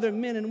with other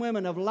men and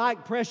women of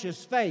like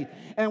precious faith,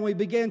 and we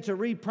begin to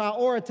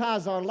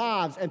reprioritize our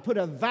lives and put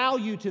a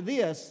value to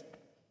this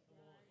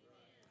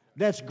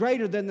that's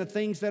greater than the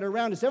things that are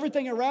around us.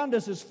 Everything around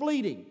us is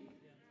fleeting.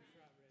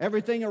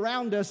 Everything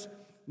around us,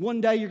 one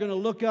day you're going to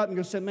look up and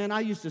you're going to say, man, I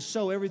used to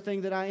sow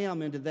everything that I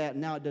am into that,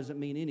 and now it doesn't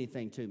mean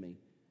anything to me.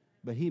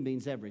 But He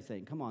means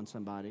everything. Come on,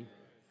 somebody.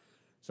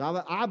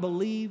 So I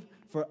believe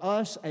for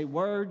us a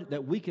word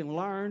that we can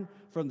learn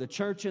from the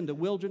church in the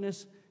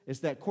wilderness is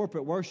that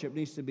corporate worship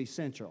needs to be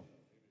central.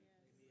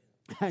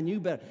 And you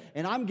better.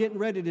 And I'm getting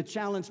ready to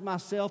challenge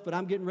myself, but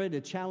I'm getting ready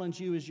to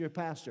challenge you as your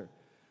pastor,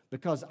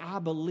 because I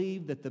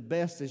believe that the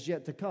best is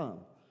yet to come.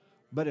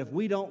 But if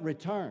we don't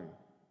return,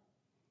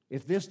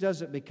 if this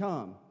doesn't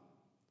become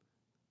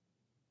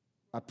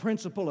a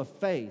principle of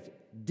faith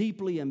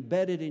deeply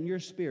embedded in your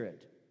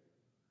spirit,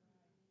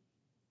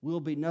 we'll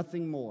be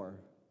nothing more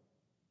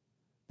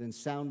than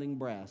sounding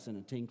brass and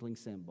a tinkling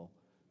cymbal.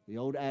 The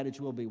old adage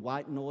will be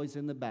white noise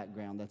in the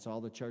background. That's all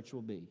the church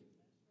will be.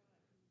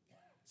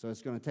 So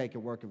it's going to take a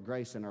work of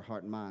grace in our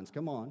heart and minds.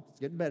 Come on,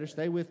 it's getting better.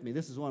 Stay with me.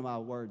 This is one of my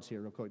words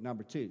here real quick.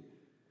 Number 2,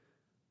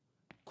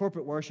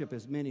 corporate worship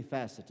is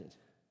many-faceted.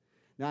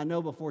 Now, I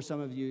know before some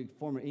of you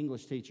former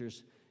English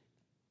teachers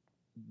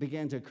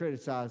began to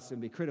criticize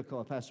and be critical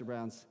of Pastor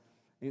Brown's.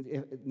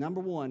 Number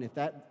one,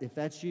 if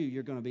that's you,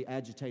 you're going to be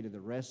agitated the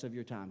rest of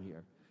your time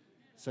here.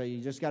 So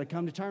you just got to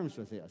come to terms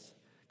with this,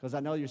 because I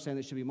know you're saying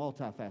it should be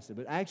multifaceted.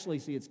 But actually,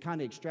 see, it's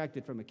kind of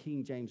extracted from a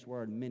King James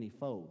word,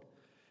 manyfold.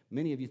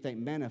 Many of you think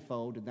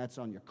manifold, and that's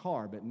on your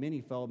car, but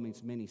manyfold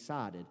means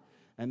many-sided.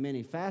 And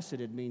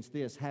many-faceted means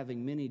this,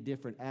 having many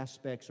different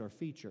aspects or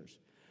features.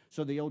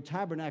 So the old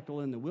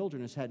tabernacle in the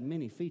wilderness had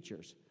many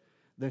features.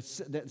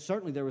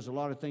 Certainly there was a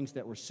lot of things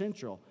that were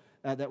central,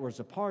 that was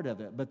a part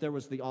of it. But there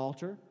was the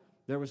altar,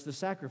 there was the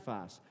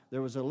sacrifice,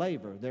 there was a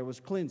laver, there was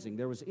cleansing,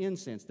 there was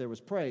incense, there was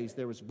praise,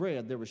 there was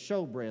bread, there was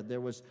showbread, there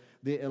was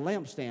the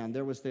lampstand,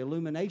 there was the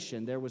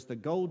illumination, there was the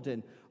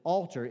golden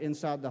altar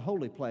inside the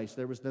holy place,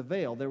 there was the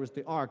veil, there was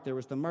the ark, there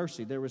was the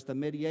mercy, there was the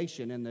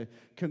mediation and the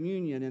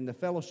communion and the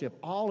fellowship,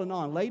 all and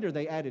on. Later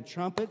they added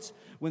trumpets.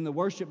 When the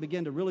worship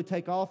began to really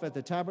take off at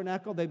the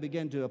tabernacle, they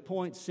began to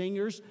appoint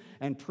singers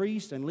and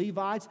priests and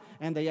Levites,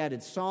 and they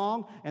added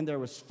song, and there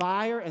was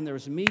fire, and there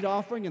was meat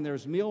offering, and there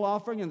was meal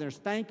offering, and there's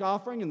thank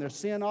offering, and there's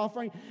sin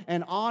offering,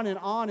 and on and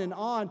on and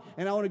on.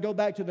 And I want to go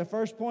back to the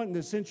first point, and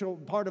the central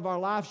part of our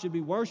life should be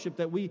worship,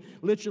 that we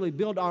literally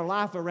build our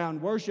life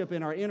around worship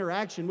and our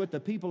interaction with the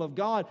people of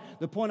God.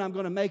 The point I'm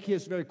going to make here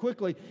very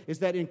quickly is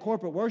that in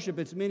corporate worship,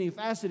 it's many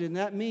faceted, and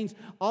that means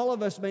all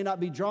of us may not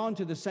be drawn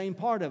to the same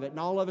part of it, and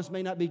all of us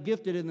may not be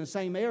gifted in the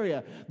same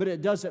area, but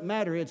it doesn't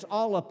matter. It's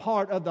all a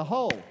part of the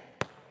whole.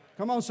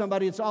 Come on,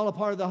 somebody, it's all a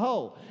part of the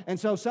whole. And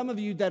so some of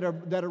you that are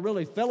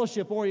really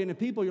fellowship-oriented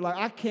people, you're like,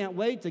 I can't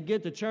wait to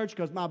get to church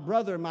because my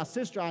brother and my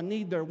sister, I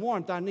need their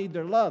warmth, I need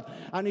their love,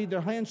 I need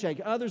their handshake.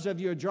 Others of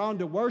you are drawn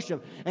to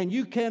worship, and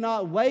you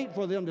cannot wait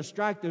for them to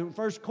strike the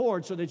first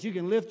chord so that you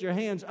can lift your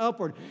hands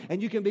upward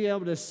and you can be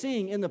able to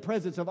sing in the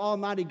presence of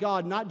Almighty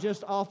God, not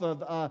just off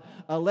of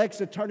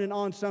Alexa turning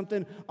on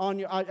something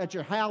at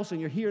your house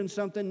and you're hearing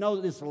something. No,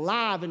 it's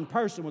live in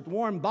person with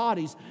warm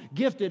bodies,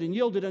 gifted and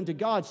yielded unto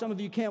God. Some of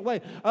you can't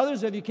wait. Others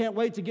of you can't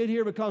wait to get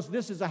here because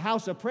this is a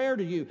house of prayer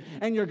to you,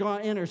 and you're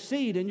going to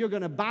intercede, and you're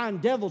going to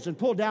bind devils and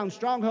pull down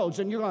strongholds,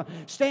 and you're going to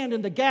stand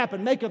in the gap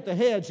and make up the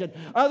hedge. And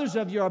others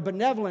of you are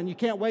benevolent. You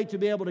can't wait to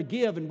be able to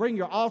give and bring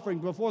your offering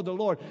before the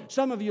Lord.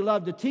 Some of you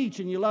love to teach,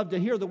 and you love to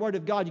hear the Word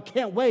of God. You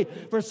can't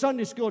wait for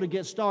Sunday school to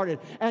get started.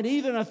 And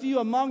even a few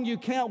among you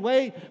can't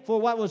wait for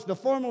what was the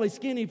formerly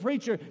skinny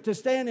preacher to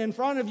stand in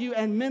front of you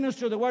and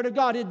minister the Word of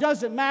God. It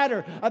doesn't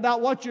matter about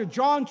what you're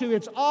drawn to.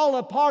 It's all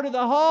a part of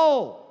the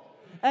whole.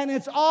 And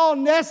it's all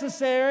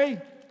necessary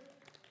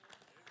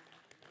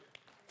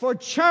for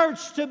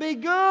church to be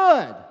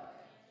good.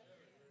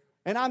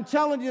 And I'm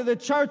telling you, the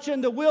church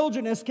in the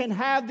wilderness can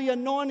have the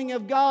anointing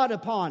of God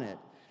upon it.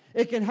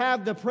 It can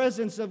have the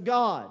presence of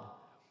God.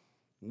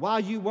 While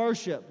you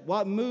worship,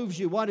 what moves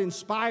you, what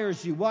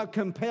inspires you, what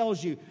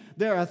compels you,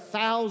 there are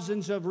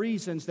thousands of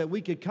reasons that we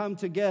could come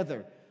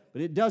together.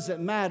 But it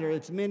doesn't matter.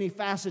 It's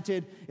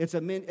many-faceted.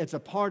 It's a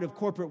part of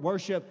corporate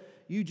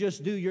worship. You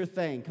just do your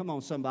thing. Come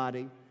on,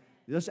 somebody.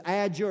 Just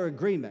add your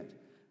agreement.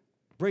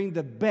 Bring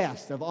the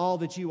best of all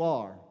that you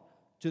are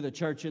to the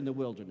church in the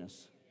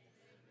wilderness.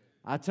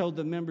 I told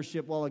the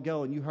membership a while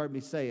ago, and you heard me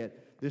say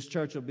it, this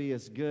church will be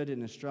as good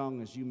and as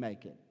strong as you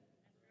make it.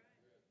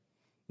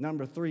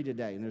 Number 3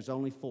 today, and there's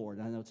only 4,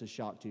 and I know it's a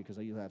shock to you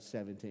because you have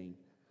 17.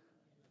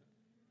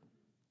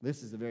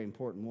 This is a very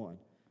important one.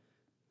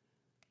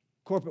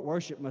 Corporate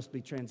worship must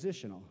be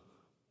transitional.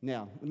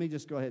 Now, let me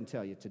just go ahead and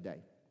tell you today.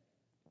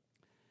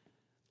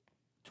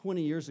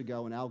 20 years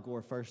ago, when Al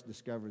Gore first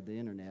discovered the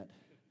internet,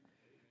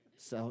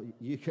 so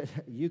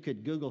you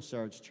could Google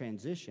search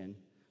transition.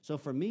 So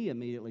for me,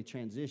 immediately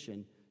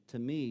transition, to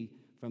me,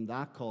 from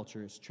that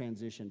culture, is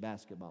transition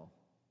basketball.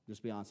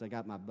 Just be honest, I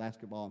got my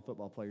basketball and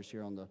football players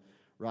here on the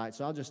right.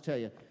 So I'll just tell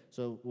you,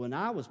 so when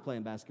I was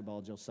playing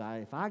basketball,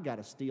 Josiah, if I got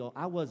a steal,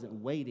 I wasn't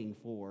waiting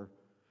for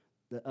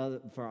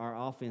our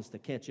offense to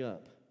catch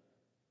up.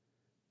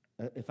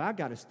 If I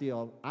got a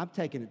steal, I'm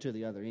taking it to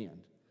the other end.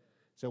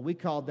 So we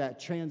called that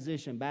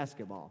transition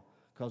basketball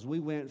because we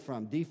went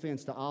from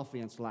defense to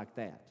offense like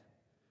that,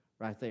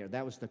 right there.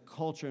 That was the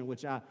culture in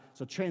which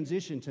so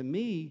transition to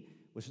me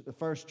was the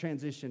first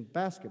transition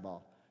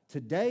basketball.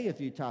 Today,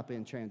 if you type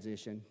in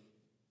transition,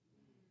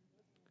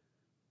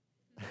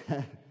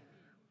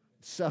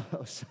 so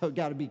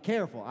got to be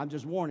careful. I'm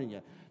just warning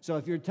you. So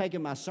if you're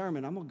taking my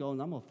sermon, I'm going to go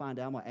and I'm going to find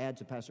out, I'm going to add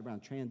to Pastor Brown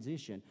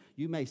transition.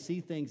 You may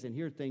see things and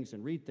hear things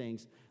and read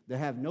things that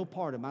have no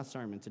part of my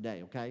sermon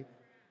today, okay?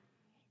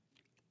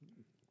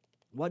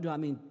 What do I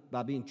mean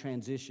by being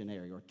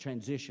transitionary or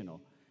transitional?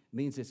 It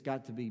means it's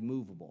got to be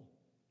movable.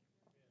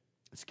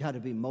 It's got to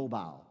be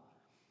mobile.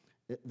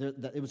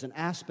 It was an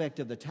aspect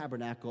of the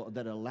tabernacle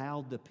that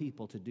allowed the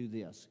people to do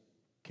this.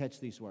 Catch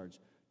these words.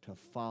 To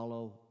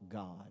follow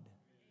God.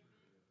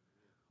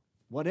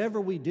 Whatever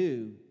we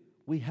do,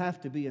 we have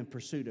to be in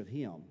pursuit of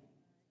Him.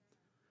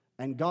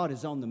 And God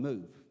is on the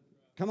move.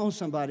 Come on,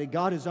 somebody.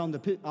 God is on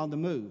the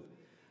move.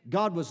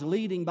 God was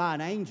leading by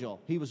an angel.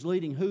 He was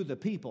leading who? The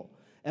people.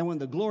 And when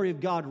the glory of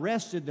God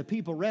rested, the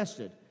people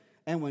rested.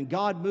 And when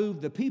God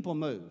moved, the people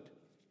moved.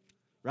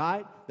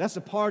 Right? That's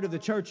a part of the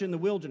church in the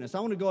wilderness.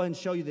 I want to go ahead and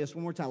show you this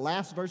one more time.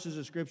 Last verses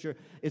of Scripture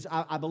is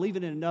I believe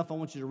in it enough. I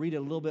want you to read it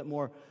a little bit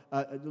more,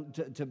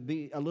 to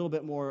be a little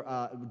bit more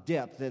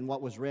depth than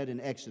what was read in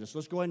Exodus.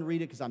 Let's go ahead and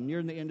read it because I'm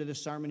nearing the end of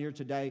this sermon here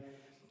today.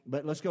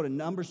 But let's go to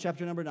Numbers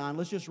chapter number 9.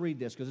 Let's just read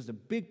this because it's a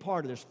big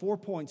part of There's 4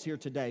 points here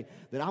today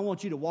that I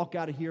want you to walk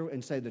out of here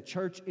and say the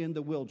church in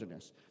the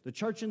wilderness. The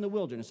church in the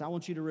wilderness. I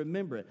want you to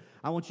remember it.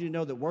 I want you to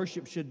know that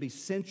worship should be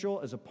central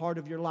as a part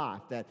of your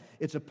life, that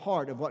it's a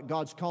part of what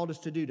God's called us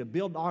to do, to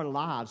build our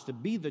lives, to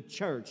be the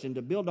church, and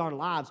to build our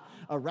lives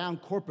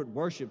around corporate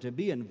worship, to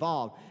be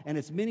involved. And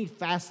it's many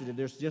faceted.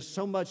 There's just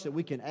so much that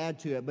we can add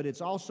to it, but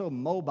it's also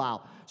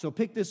mobile. So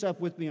pick this up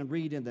with me and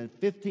read in the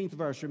 15th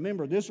verse.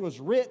 Remember, this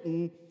was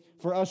written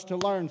for us to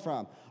learn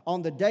from.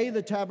 On the day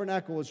the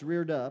tabernacle was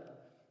reared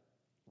up,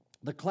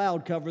 the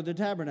cloud covered the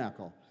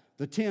tabernacle,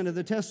 the tent of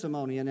the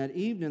testimony, and at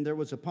evening there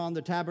was upon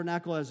the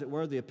tabernacle, as it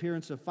were, the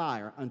appearance of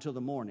fire until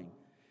the morning.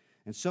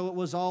 And so it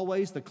was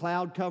always, the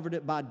cloud covered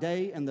it by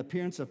day, and the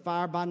appearance of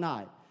fire by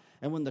night.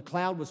 And when the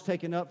cloud was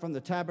taken up from the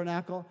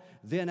tabernacle,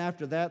 then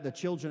after that the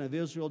children of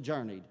Israel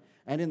journeyed.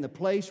 And in the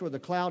place where the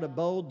cloud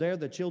abode, there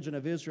the children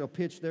of Israel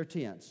pitched their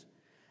tents.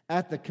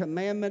 At the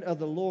commandment of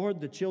the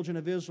Lord, the children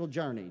of Israel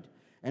journeyed.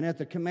 And at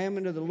the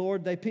commandment of the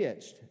Lord they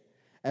pitched.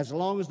 As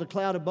long as the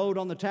cloud abode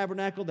on the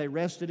tabernacle, they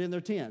rested in their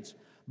tents.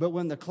 But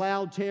when the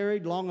cloud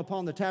tarried long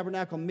upon the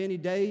tabernacle many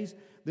days,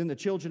 then the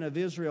children of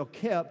Israel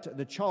kept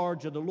the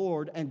charge of the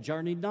Lord and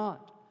journeyed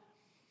not.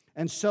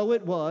 And so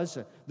it was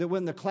that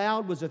when the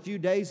cloud was a few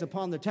days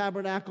upon the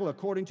tabernacle,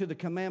 according to the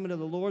commandment of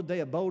the Lord,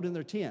 they abode in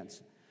their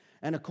tents.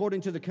 And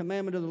according to the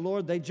commandment of the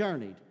Lord, they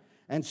journeyed.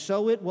 And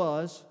so it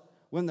was,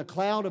 when the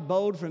cloud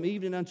abode from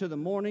evening unto the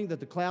morning, that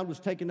the cloud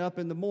was taken up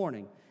in the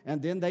morning. And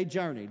then they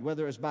journeyed.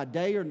 Whether it was by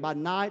day or by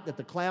night that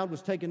the cloud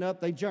was taken up,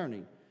 they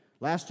journeyed.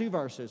 Last 2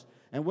 verses.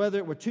 And whether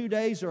it were 2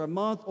 days or a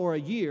month or a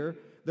year,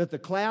 that the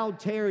cloud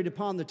tarried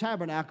upon the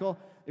tabernacle,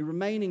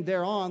 remaining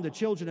thereon, the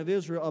children of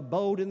Israel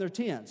abode in their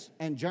tents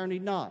and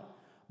journeyed not.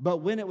 But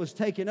when it was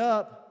taken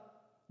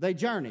up, they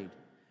journeyed.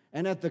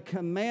 And at the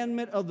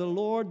commandment of the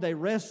Lord, they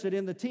rested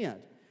in the tent.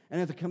 And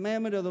at the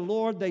commandment of the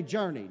Lord, they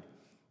journeyed.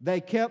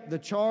 They kept the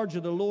charge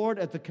of the Lord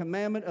at the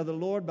commandment of the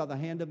Lord by the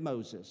hand of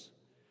Moses.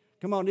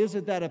 Come on,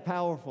 isn't that a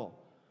powerful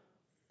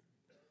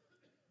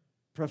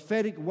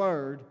prophetic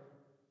word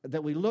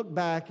that we look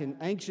back in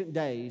ancient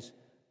days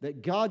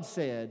that God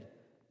said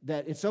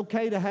that it's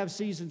okay to have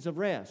seasons of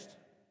rest.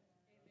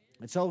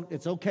 It's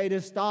okay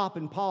to stop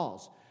and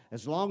pause.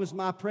 As long as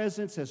my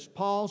presence has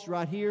paused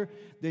right here,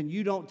 then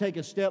you don't take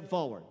a step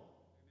forward.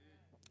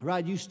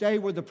 Right? You stay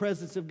where the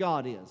presence of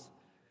God is.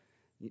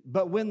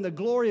 But when the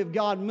glory of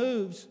God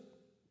moves,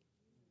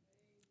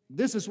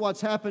 this is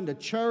what's happened to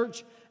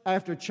church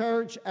after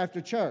church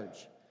after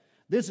church.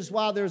 This is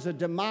why there's a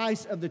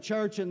demise of the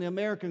church in the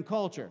American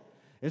culture.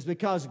 It's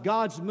because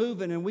God's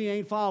moving and we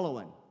ain't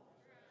following.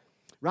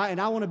 Right? And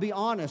I want to be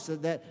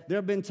honest that there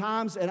have been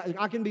times, and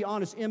I can be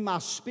honest, in my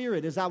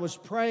spirit as I was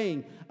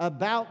praying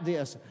about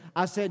this,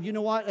 I said, you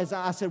know what? As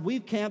I said,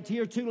 we've camped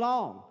here too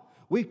long.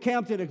 We've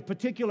camped in a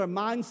particular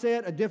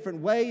mindset, a different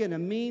way, and a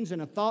means and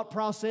a thought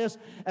process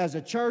as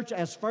a church,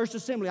 as First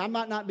Assembly. I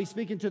might not be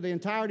speaking to the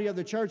entirety of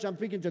the church. I'm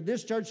speaking to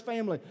this church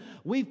family.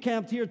 We've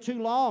camped here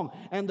too long,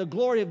 and the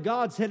glory of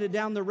God's headed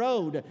down the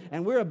road,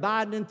 and we're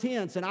abiding in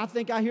tents. And I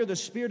think I hear the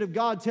Spirit of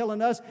God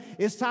telling us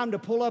it's time to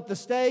pull up the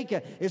stake.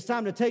 It's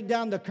time to take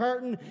down the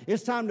curtain.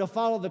 It's time to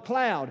follow the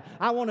cloud.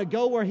 I want to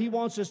go where He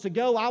wants us to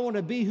go. I want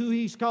to be who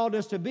He's called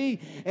us to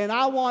be, and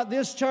I want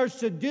this church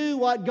to do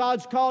what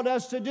God's called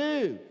us to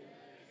do.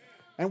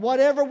 And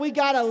whatever we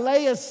got to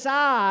lay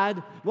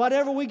aside,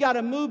 whatever we got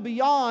to move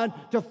beyond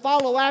to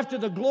follow after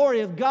the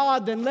glory of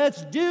God, then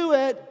let's do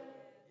it.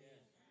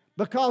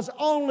 Because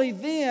only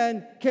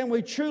then can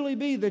we truly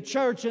be the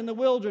church in the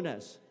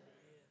wilderness.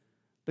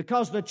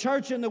 Because the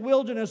church in the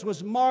wilderness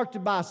was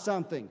marked by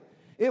something.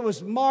 It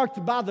was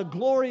marked by the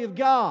glory of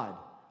God.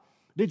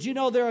 Did you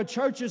know there are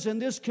churches in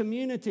this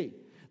community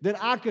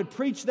that I could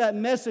preach that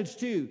message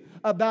to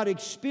about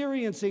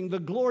experiencing the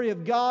glory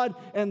of God,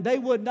 and they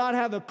would not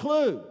have a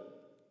clue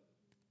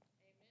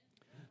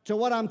to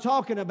what I'm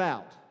talking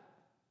about.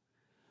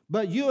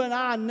 But you and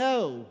I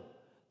know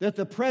that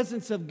the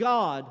presence of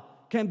God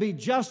can be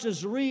just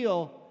as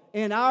real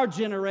in our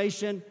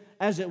generation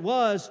as it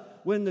was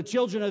when the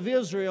children of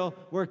Israel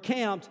were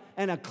camped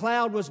and a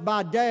cloud was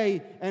by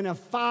day and a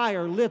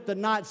fire lit the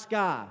night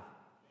sky.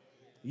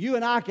 You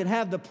and I can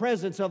have the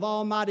presence of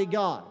Almighty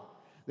God.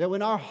 That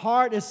when our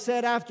heart is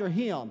set after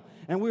Him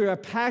and we are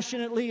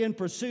passionately in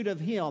pursuit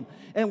of Him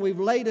and we've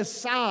laid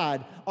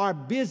aside our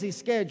busy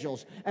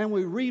schedules and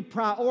we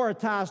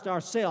reprioritized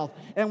ourselves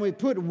and we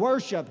put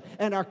worship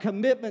and our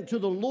commitment to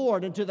the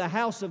Lord and to the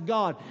house of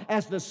God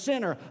as the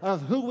center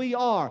of who we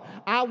are,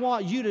 I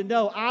want you to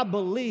know, I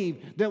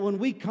believe that when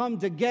we come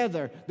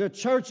together, the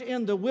church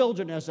in the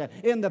wilderness,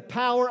 in the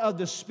power of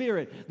the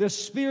Spirit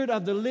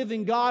of the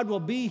living God will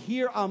be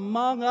here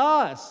among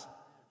us.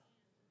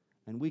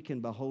 And we can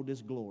behold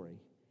His glory.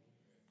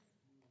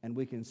 And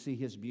we can see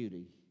His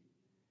beauty.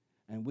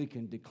 And we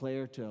can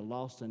declare to a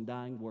lost and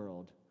dying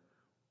world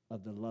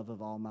of the love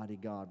of Almighty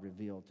God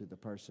revealed through the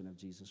person of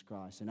Jesus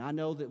Christ. And I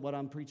know that what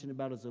I'm preaching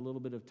about is a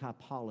little bit of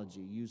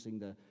typology, using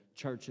the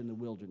church in the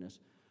wilderness.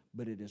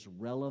 But it is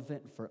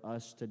relevant for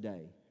us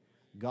today.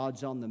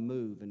 God's on the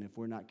move, and if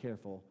we're not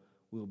careful,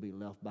 we'll be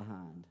left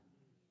behind.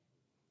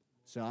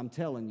 So I'm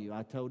telling you,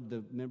 I told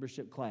the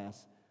membership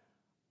class,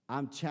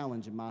 I'm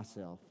challenging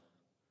myself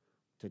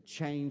to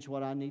change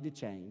what I need to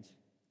change,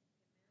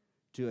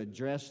 to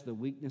address the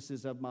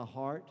weaknesses of my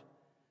heart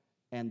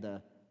and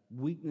the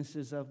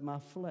weaknesses of my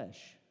flesh.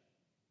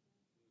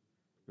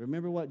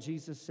 Remember what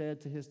Jesus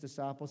said to his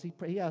disciples?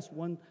 He asked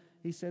one,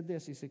 he said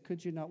this, he said,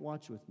 could you not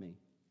watch with me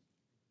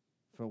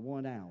for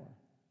 1 hour?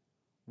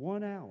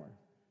 1 hour.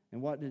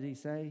 And what did he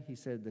say? He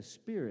said, the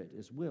spirit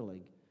is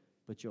willing,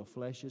 but your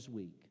flesh is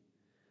weak.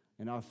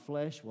 And our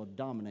flesh will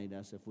dominate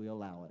us if we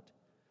allow it.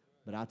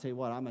 But I tell you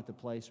what, I'm at the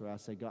place where I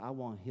say, God, I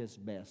want his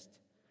best.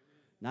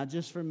 Not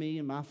just for me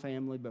and my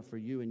family, but for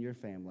you and your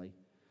family.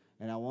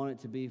 And I want it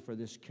to be for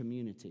this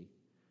community.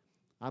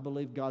 I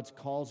believe God's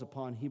calls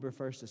upon Heber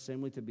First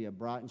Assembly to be a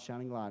bright and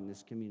shining light in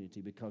this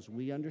community because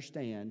we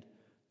understand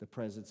the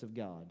presence of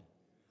God.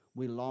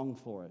 We long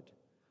for it.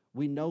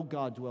 We know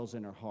God dwells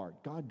in our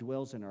heart. God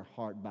dwells in our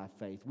heart by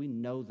faith. We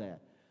know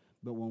that.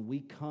 But when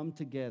we come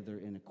together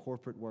in a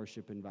corporate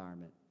worship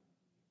environment,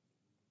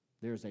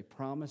 there's a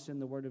promise in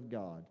the Word of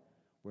God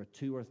where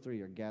 2 or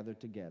 3 are gathered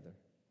together.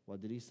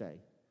 What did he say?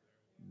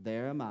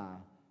 There am I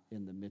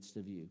in the midst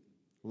of you.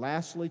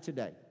 Lastly,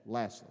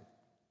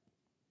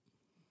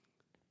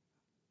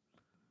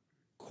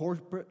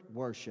 corporate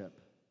worship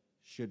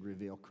should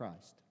reveal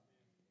Christ.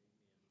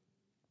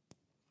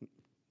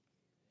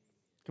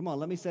 Come on,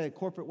 let me say it,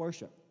 corporate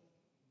worship.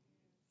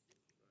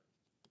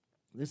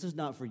 This is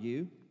not for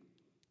you.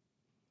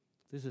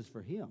 This is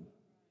for him.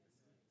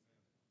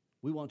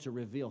 We want to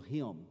reveal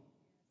him.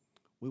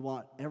 We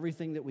want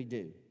everything that we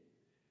do,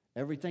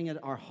 everything in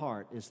our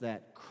heart is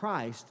that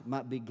Christ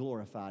might be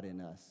glorified in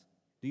us.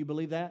 Do you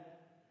believe that?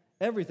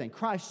 Everything.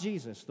 Christ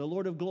Jesus, the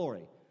Lord of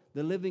glory,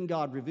 the living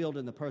God revealed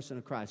in the person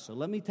of Christ. So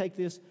let me take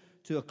this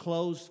to a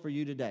close for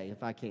you today,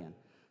 if I can.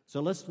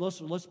 So let's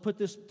put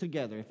this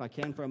together, if I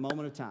can, for a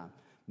moment of time.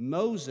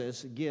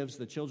 Moses gives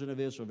the children of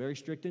Israel very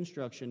strict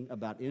instruction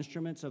about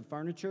instruments of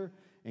furniture,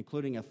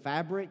 including a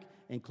fabric,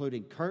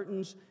 including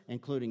curtains,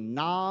 including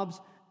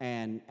knobs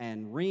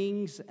and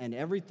rings and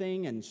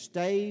everything and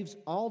staves,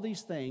 all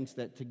these things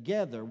that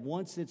together,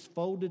 once it's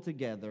folded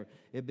together,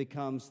 it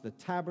becomes the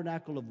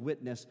tabernacle of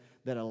witness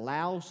that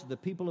allows the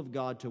people of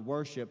God to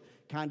worship,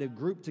 kind of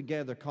grouped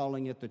together,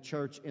 calling it the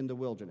church in the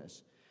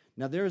wilderness.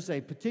 Now, there's a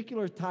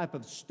particular type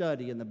of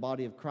study in the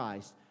body of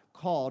Christ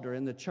called, or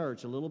in the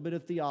church, a little bit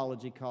of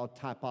theology called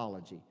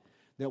typology.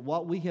 That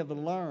what we have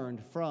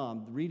learned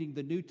from reading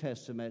the New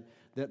Testament,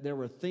 that there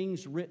were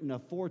things written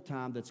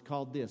aforetime that's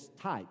called this,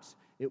 types.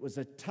 It was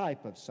a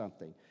type of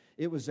something.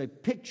 It was a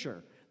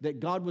picture that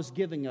God was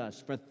giving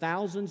us for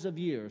thousands of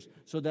years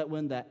so that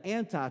when the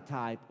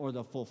antitype or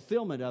the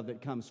fulfillment of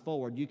it comes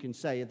forward, you can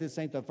say, this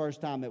ain't the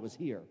first time it was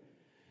here.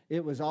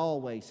 It was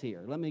always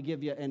here. Let me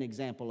give you an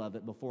example of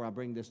it before I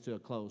bring this to a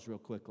close real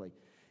quickly.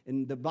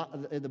 In the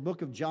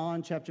book of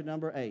John, chapter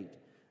number 8,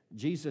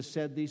 Jesus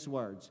said these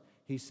words.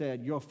 He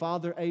said, your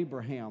father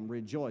Abraham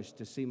rejoiced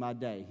to see my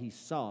day. He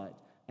saw it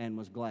and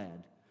was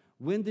glad.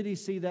 When did he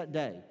see that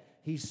day?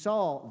 He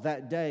saw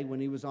that day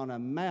when he was on a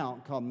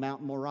mount called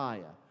Mount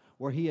Moriah,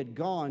 where he had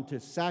gone to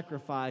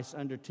sacrifice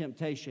under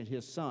temptation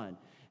his son.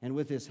 And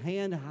with his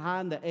hand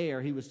high in the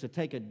air, he was to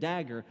take a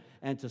dagger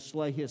and to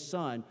slay his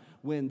son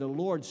when the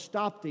Lord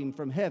stopped him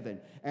from heaven.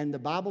 And the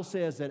Bible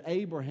says that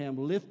Abraham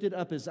lifted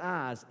up his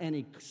eyes and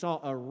he saw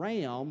a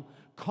ram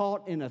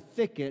caught in a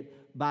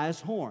thicket by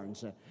his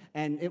horns.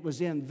 And it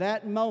was in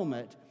that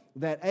moment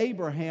that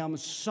Abraham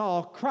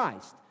saw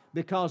Christ,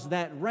 because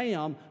that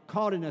ram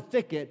caught in a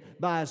thicket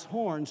by his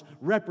horns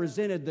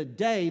represented the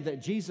day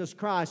that Jesus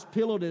Christ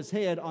pillowed his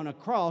head on a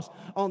cross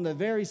on the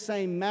very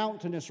same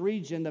mountainous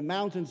region, the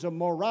mountains of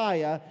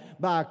Moriah,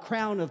 by a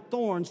crown of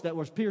thorns that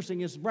was piercing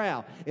his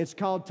brow. It's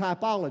called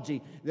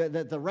typology.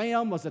 The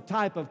ram was a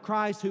type of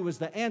Christ who was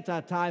the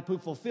antitype who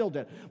fulfilled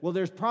it. Well,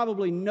 there's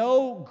probably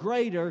no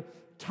greater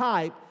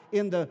type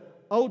in the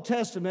Old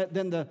Testament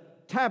than the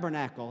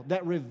tabernacle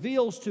that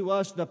reveals to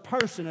us the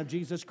person of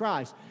Jesus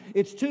Christ.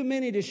 It's too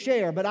many to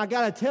share, but I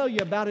got to tell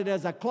you about it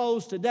as I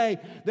close today,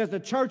 that the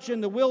church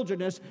in the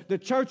wilderness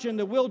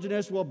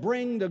will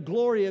bring the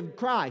glory of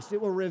Christ.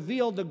 It will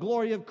reveal the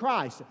glory of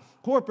Christ.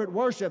 Corporate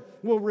worship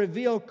will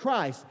reveal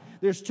Christ.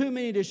 There's too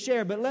many to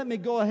share, but let me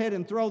go ahead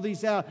and throw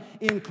these out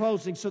in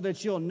closing so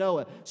that you'll know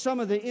it. Some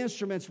of the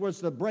instruments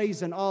was the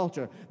brazen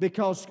altar,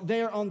 because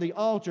there on the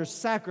altar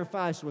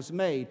sacrifice was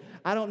made.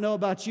 I don't know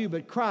about you,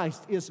 but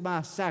Christ is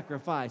my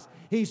sacrifice.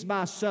 He's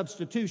my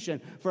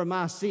substitution for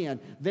my sin.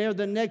 There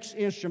the next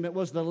instrument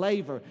was the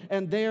laver,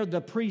 and there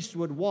the priest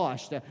would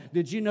wash.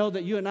 Did you know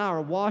that you and I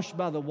are washed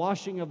by the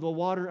washing of the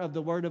water of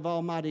the Word of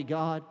Almighty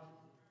God?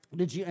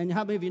 And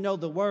how many of you know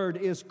the Word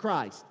is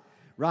Christ?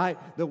 Right?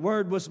 The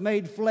Word was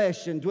made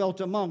flesh and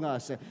dwelt among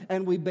us,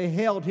 and we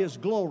beheld His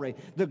glory.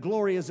 The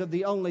glory is of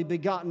the only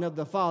begotten of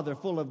the Father,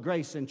 full of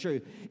grace and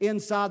truth.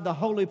 Inside the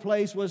holy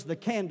place was the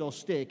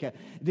candlestick.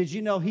 Did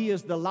you know He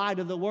is the light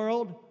of the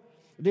world?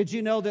 Did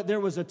you know that there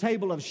was a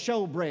table of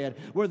showbread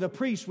where the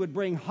priest would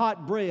bring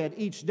hot bread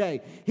each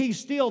day? He's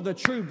still the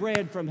true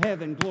bread from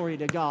heaven, glory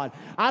to God.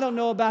 I don't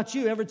know about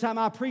you, every time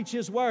I preach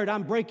His Word,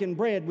 I'm breaking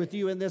bread with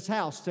you in this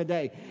house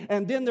today.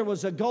 And then there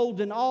was a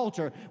golden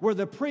altar where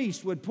the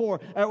priest would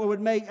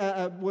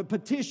would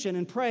petition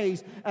and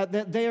praise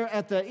there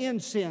at the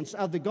incense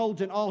of the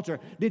golden altar.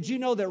 Did you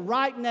know that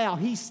right now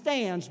He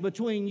stands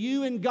between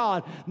you and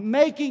God,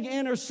 making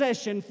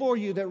intercession for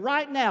you? That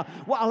right now,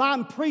 while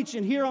I'm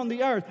preaching here on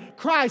the earth,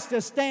 Christ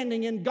is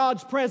standing in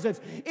God's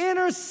presence,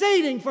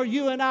 interceding for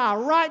you and I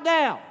right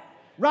now.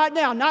 Right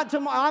now, not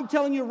tomorrow. I'm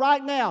telling you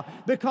right now,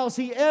 because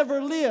He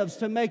ever lives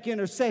to make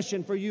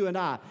intercession for you and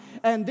I.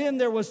 And then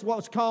there was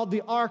what's called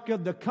the Ark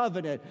of the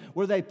Covenant,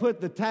 where they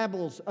put the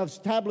tablets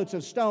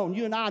of stone.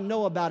 You and I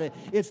know about it.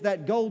 It's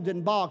that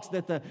golden box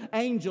that the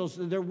angels,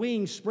 their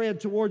wings spread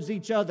towards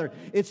each other.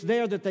 It's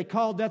there that they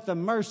called that the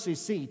mercy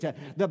seat.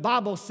 The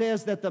Bible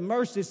says that the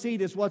mercy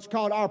seat is what's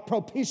called our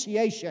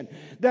propitiation.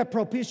 That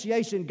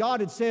propitiation, God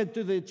had said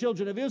to the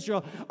children of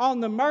Israel, on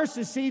the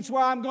mercy seat's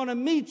where I'm going to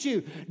meet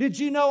you. Did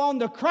you know on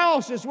the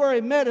cross is where He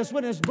met us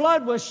when His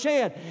blood was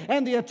shed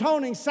and the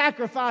atoning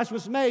sacrifice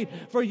was made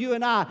for you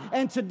and I?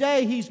 And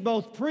today He's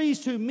both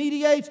priest who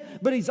mediates,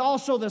 but He's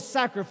also the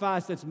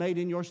sacrifice that's made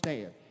in your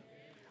stead.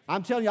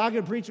 I'm telling you, I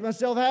can preach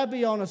myself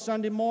happy on a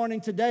Sunday morning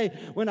today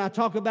when I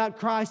talk about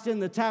Christ in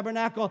the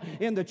tabernacle,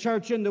 in the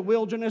church in the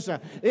wilderness.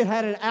 It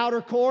had an outer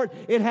court,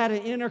 it had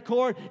an inner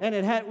court, and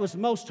it was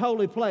most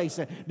holy place.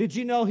 Did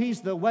you know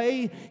He's the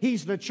way,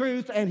 He's the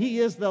truth, and He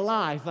is the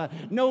life?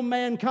 No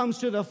man comes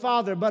to the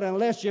Father but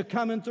unless you're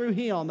coming through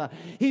Him.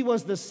 He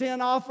was the sin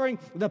offering,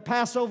 the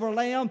Passover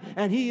lamb,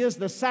 and He is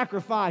the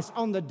sacrifice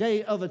on the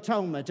Day of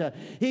Atonement.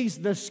 He's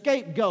the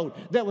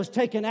scapegoat that was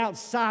taken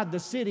outside the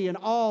city, and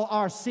all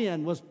our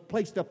sin was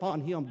placed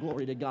upon Him,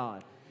 glory to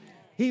God.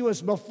 He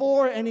was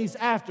before and He's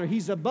after.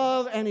 He's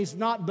above and He's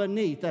not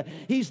beneath.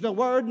 He's the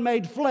Word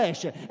made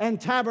flesh and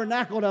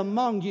tabernacled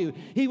among you.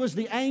 He was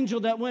the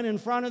angel that went in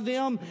front of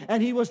them,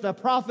 and He was the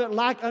prophet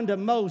like unto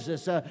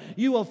Moses.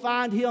 You will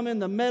find Him in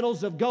the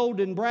metals of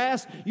gold and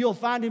brass. You'll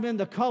find Him in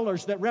the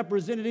colors that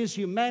represented His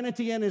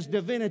humanity and His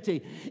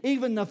divinity.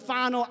 Even the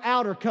final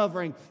outer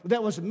covering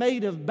that was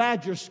made of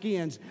badger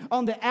skins.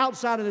 On the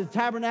outside of the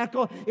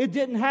tabernacle, it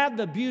didn't have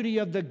the beauty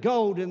of the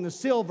gold and the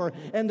silver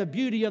and the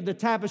beauty of the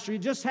tapestry.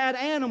 It just had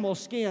animal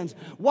skins.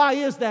 Why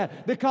is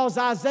that? Because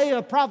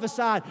Isaiah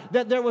prophesied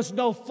that there was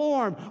no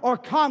form or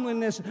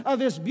comeliness of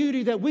His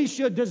beauty that we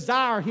should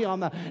desire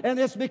Him. And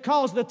it's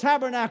because the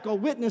tabernacle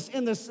witness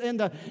in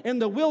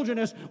the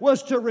wilderness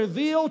was to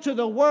reveal to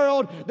the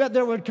world that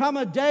there would come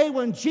a day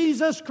when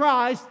Jesus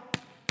Christ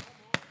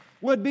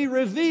would be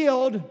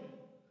revealed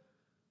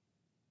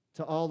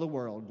to all the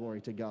world.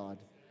 Glory to God.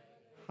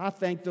 I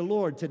thank the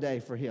Lord today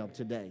for Him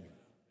today.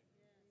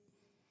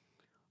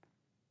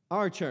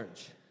 Our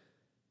church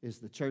is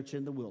the church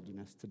in the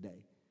wilderness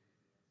today.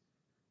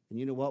 And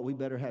you know what? We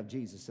better have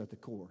Jesus at the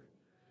core.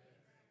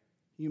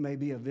 You may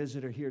be a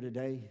visitor here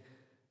today.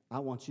 I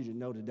want you to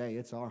know today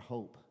it's our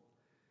hope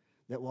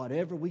that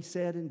whatever we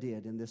said and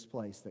did in this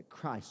place, that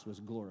Christ was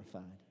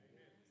glorified.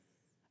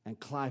 And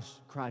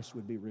Christ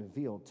would be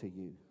revealed to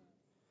you.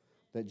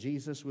 That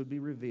Jesus would be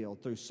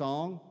revealed through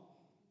song,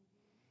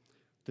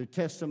 through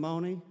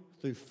testimony,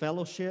 through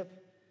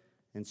fellowship,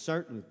 and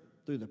certainly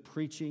through the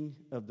preaching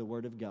of the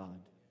Word of God.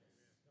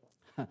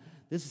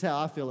 This is how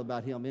I feel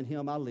about Him. In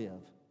Him I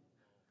live.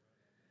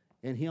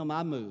 In Him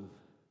I move.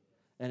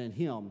 And in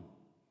Him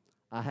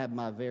I have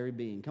my very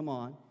being. Come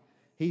on.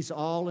 He's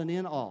all and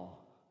in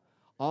all.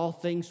 All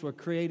things were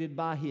created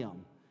by Him.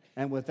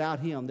 And without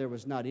Him there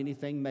was not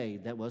anything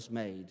made that was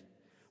made.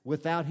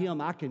 Without Him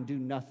I can do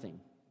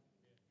nothing.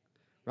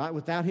 Right?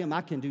 Without Him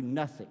I can do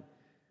nothing.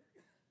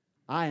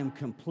 I am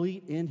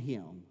complete in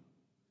Him.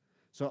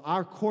 So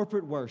our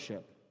corporate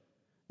worship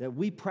that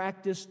we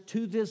practice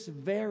to this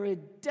very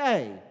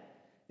day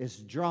is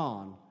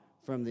drawn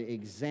from the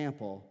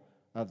example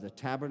of the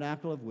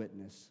tabernacle of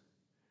witness,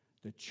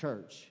 the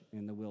church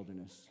in the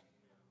wilderness.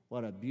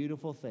 What a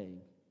beautiful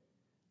thing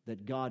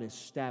that God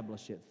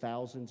established it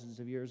thousands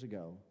of years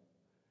ago,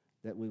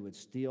 that we would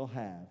still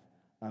have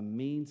a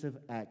means of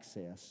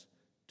access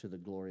to the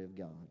glory of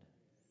God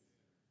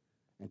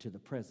and to the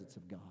presence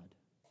of God.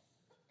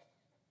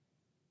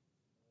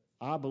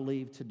 I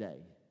believe today,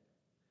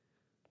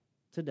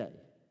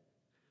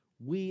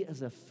 we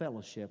as a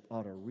fellowship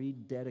ought to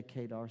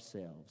rededicate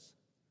ourselves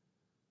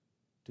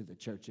to the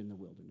church in the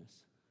wilderness,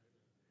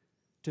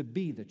 to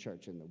be the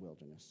church in the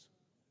wilderness.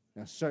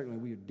 Now, certainly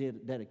we are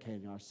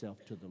dedicating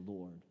ourselves to the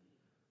Lord.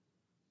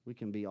 We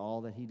can be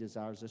all that He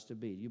desires us to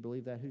be. Do you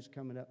believe that? Who's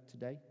coming up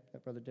today?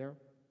 That Brother Darrell?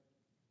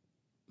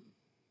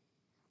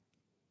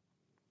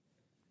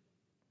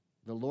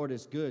 The Lord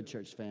is good,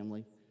 church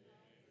family.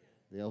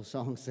 The old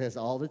song says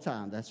all the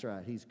time. That's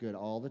right. He's good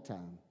all the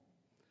time.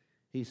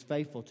 He's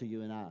faithful to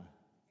you and I.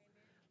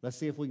 Let's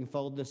see if we can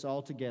fold this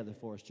all together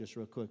for us just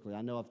real quickly.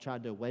 I know I've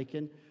tried to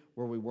awaken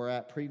where we were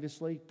at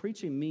previously.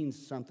 Preaching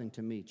means something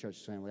to me,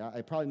 church family.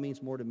 It probably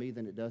means more to me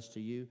than it does to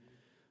you.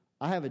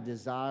 I have a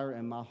desire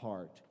in my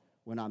heart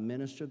when I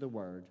minister the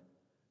word,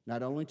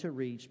 not only to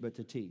reach, but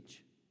to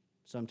teach.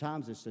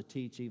 Sometimes it's to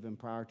teach even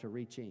prior to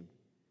reaching,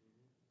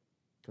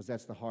 because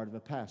that's the heart of a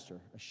pastor.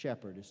 A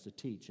shepherd is to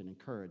teach and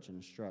encourage and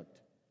instruct.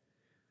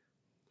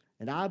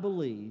 And I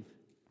believe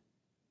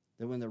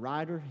that when the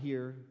writer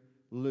here,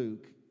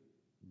 Luke,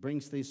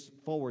 brings these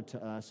forward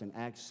to us in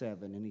Acts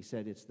 7, and he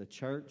said it's the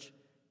church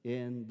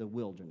in the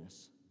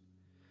wilderness.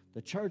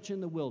 The church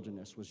in the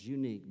wilderness was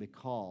unique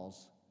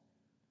because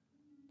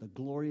the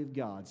glory of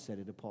God set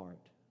it apart.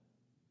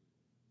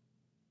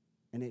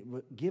 And it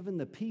was given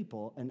the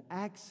people an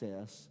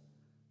access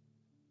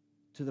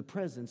to the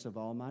presence of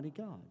Almighty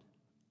God.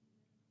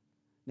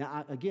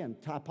 Now, again,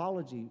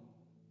 typology,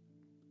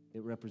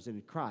 it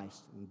represented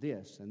Christ and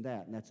this and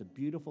that, and that's a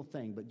beautiful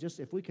thing. But just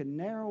if we could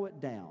narrow it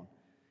down,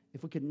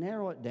 it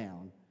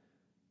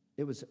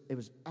was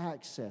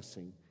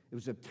accessing, it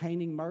was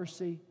obtaining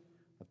mercy,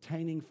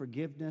 obtaining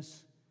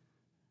forgiveness,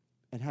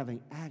 and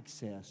having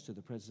access to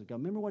the presence of God.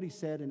 Remember what he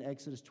said in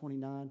Exodus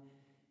 29?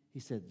 He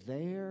said,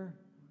 "There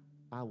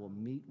I will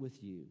meet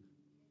with you."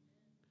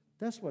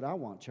 That's what I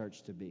want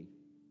church to be.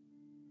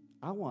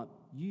 I want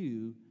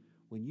you,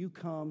 when you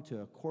come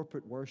to a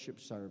corporate worship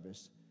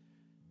service,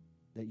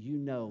 that you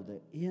know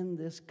that in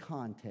this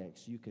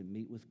context you can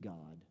meet with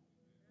God.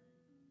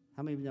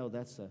 How many of you know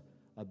that's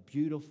a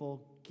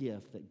beautiful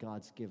gift that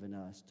God's given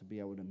us, to be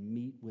able to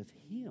meet with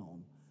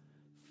Him,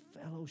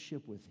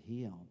 fellowship with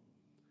Him?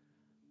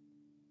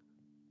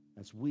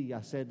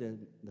 I said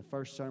in the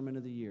first sermon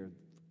of the year,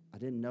 I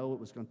didn't know it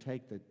was going to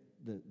take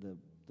the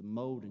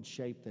mode and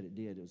shape that it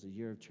did. It was a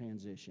year of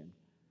transition.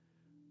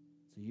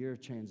 It's a year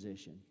of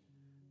transition.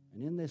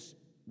 And in this,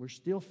 we're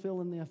still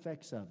feeling the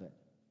effects of it.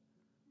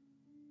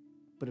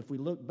 But if we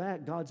look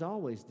back, God's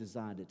always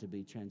designed it to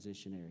be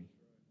transitionary.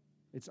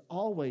 It's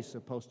always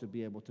supposed to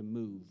be able to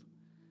move.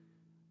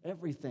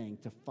 Everything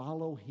to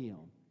follow Him.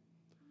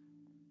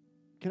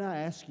 Can I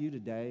ask you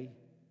today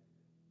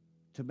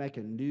to make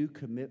a new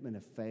commitment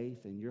of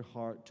faith in your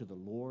heart to the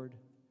Lord,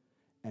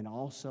 and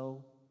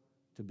also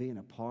to being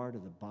a part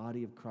of the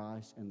body of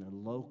Christ and the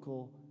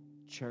local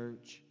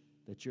church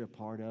that you're a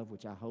part of,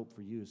 which I hope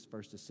for you is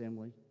First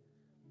Assembly.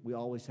 We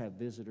always have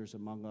visitors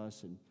among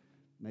us and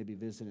maybe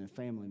visiting a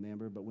family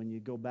member, but when you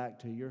go back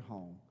to your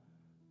home,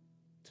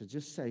 to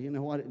just say, you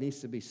know what, it needs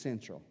to be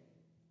central.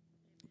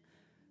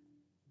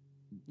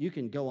 You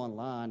can go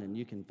online and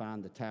you can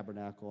find the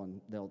tabernacle, and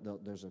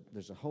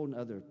there's a whole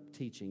other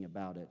teaching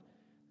about it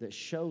that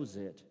shows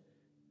it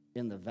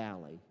in the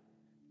valley,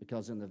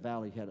 because in the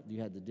valley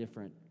you had the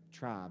different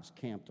tribes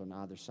camped on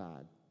either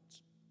side.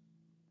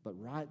 But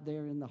right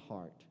there in the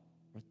heart,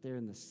 right there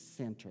in the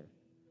center,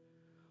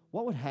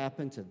 what would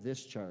happen to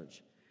this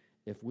church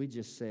if we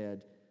just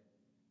said,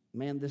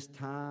 man, this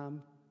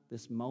time,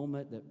 this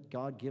moment that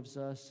God gives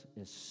us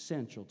is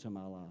central to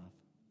my life.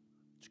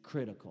 It's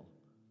critical.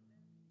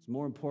 It's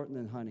more important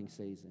than hunting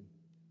season.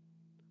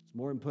 It's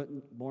more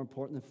important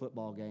than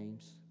football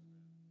games.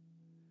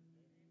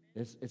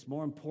 It's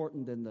more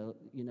important than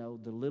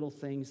the little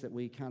things that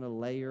we kind of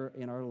layer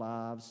in our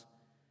lives,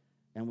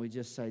 and we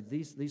just say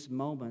these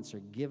moments are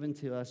given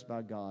to us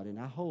by God. And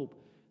I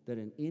hope that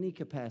in any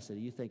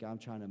capacity you think I'm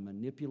trying to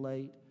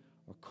manipulate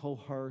or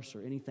coerce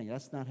or anything.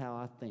 That's not how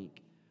I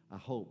think. I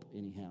hope,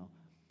 anyhow.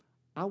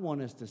 I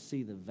want us to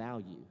see the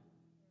value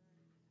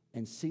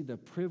and see the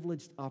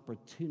privileged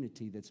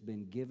opportunity that's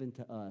been given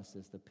to us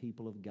as the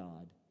people of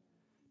God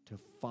to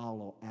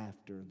follow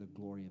after the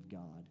glory of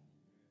God.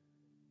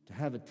 To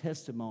have a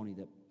testimony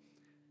that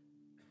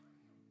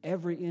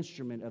every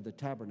instrument of the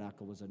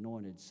tabernacle was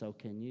anointed, so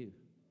can you.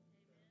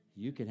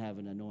 You can have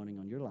an anointing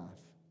on your life.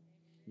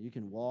 You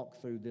can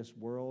walk through this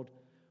world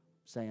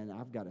saying,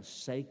 I've got a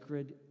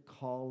sacred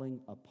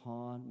calling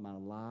upon my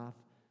life.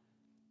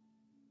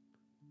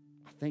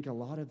 I think a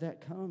lot of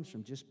that comes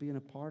from just being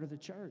a part of the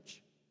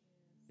church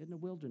in the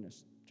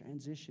wilderness,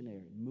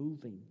 transitionary,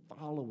 moving,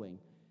 following,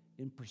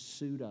 in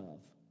pursuit of.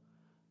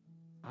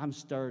 I'm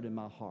stirred in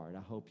my heart.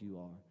 I hope you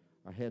are.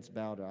 Our heads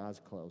bowed, our eyes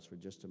closed for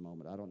just a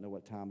moment. I don't know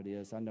what time it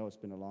is. I know it's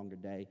been a longer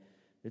day.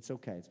 It's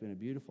okay. It's been a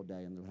beautiful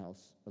day in the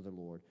house of the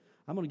Lord.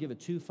 I'm going to give a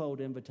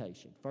twofold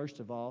invitation. First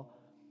of all,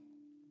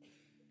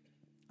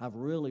 I've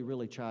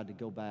really tried to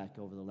go back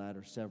over the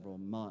latter several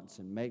months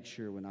and make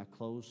sure when I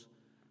close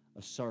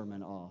a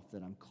sermon off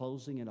that I'm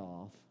closing it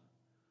off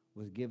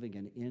with giving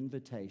an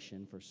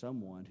invitation for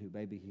someone who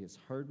maybe has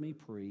heard me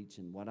preach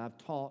and what I've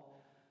taught,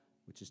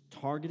 which is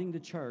targeting the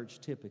church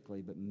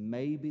typically, but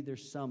maybe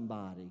there's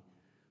somebody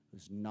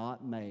who's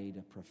not made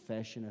a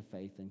profession of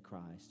faith in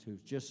Christ,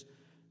 who's just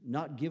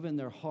not given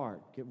their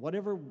heart,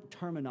 whatever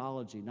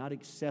terminology, not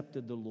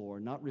accepted the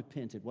Lord, not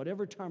repented,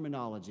 whatever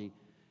terminology,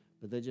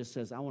 but they just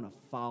says, I want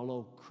to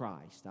follow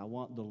Christ. I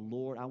want the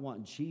Lord, I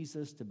want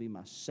Jesus to be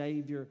my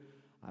Savior.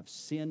 I've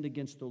sinned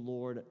against the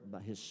Lord,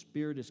 but His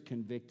Spirit is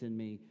convicting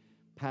me.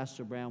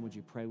 Pastor Brown, would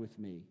you pray with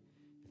me?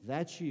 If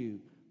that's you,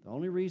 the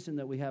only reason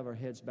that we have our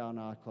heads bowed and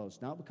eyes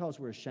closed, not because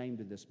we're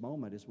ashamed of this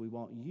moment, is we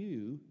want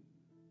you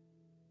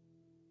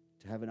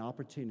to have an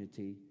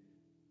opportunity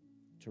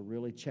to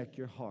really check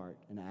your heart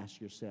and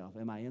ask yourself,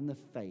 am I in the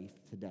faith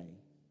today?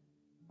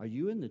 Are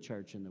you in the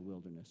church in the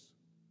wilderness?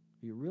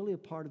 Are you really a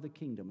part of the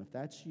kingdom? If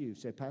that's you,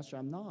 say, Pastor,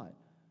 I'm not.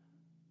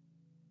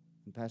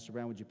 And Pastor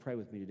Brown, would you pray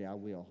with me today? I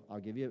will.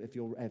 I'll give you, if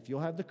you'll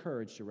have the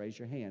courage to raise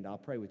your hand, I'll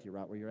pray with you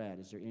right where you're at.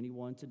 Is there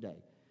anyone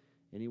today?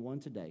 Anyone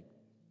today?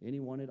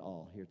 Anyone at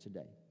all here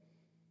today?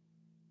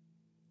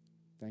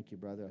 Thank you,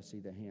 brother. I see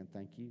the hand.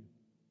 Thank you.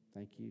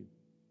 Thank you.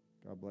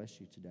 God bless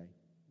you today.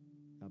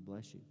 God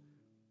bless you.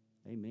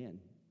 Amen.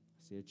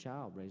 I see a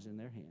child raising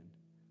their hand.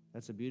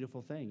 That's a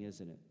beautiful thing,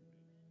 isn't it?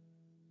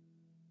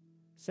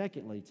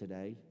 Secondly,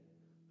 today,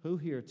 who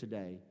here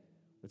today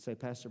would say,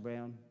 Pastor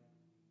Brown,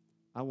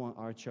 I want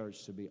our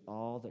church to be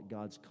all that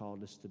God's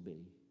called us to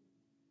be.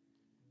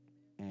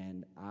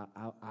 And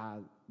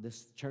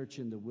this church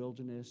in the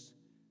wilderness,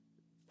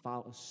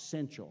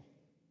 central.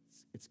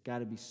 It's got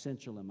to be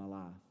central in my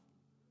life.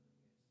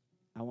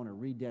 I want to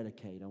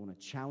rededicate. I want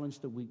to challenge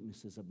the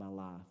weaknesses of my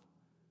life.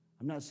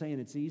 I'm not saying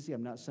it's easy.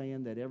 I'm not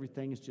saying that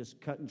everything is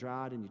just cut and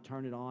dried and you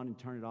turn it on and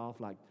turn it off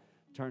like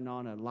turning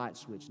on a light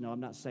switch. No, I'm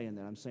not saying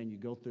that. I'm saying you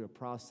go through a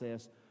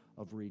process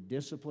of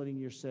redisciplining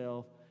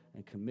yourself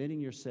and committing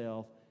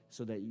yourself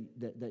so that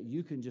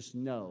you can just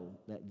know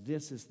that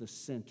this is the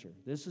center.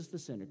 This is the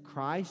center.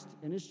 Christ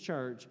and His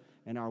church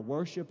and our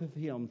worship of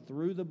Him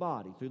through the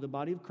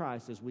body of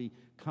Christ, as we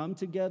come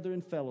together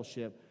in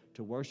fellowship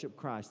to worship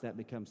Christ, that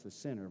becomes the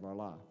center of our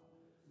life.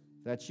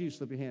 If that's you,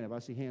 slip your hand up. I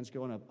see hands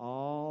going up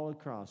all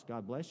across.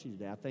 God bless you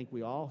today. I think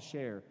we all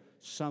share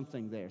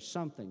something there,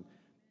 something.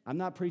 I'm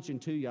not preaching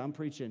to you. I'm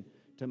preaching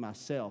to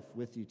myself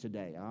with you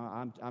today.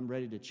 I'm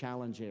ready to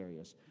challenge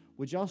areas.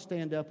 Would y'all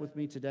stand up with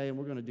me today, and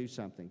we're going to do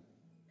something.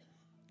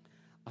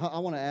 I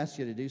want to ask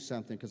you to do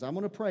something because I'm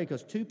going to pray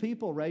because two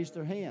people raised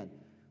their hand,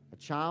 a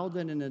child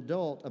and an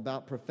adult,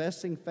 about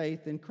professing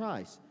faith in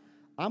Christ.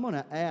 I'm going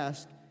to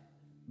ask,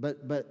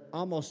 but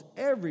almost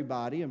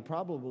everybody, and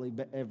probably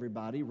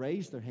everybody,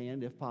 raised their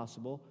hand if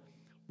possible.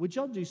 Would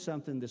y'all do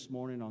something this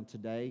morning on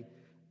today?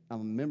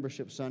 On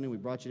Membership Sunday, we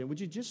brought you in. Would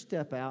you just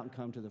step out and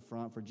come to the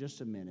front for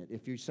just a minute?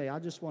 If you say, I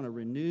just want to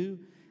renew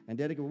and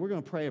dedicate, we're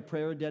going to pray a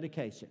prayer of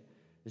dedication.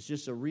 It's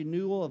just a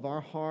renewal of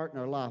our heart and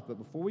our life. But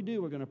before we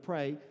do, we're going to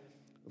pray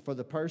for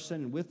the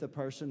person and with the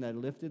person that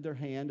lifted their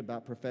hand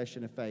about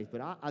profession of faith.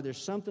 But there's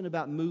something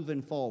about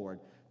moving forward,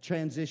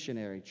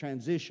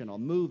 transitional,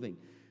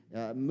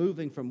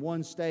 moving from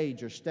one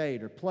stage or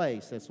state or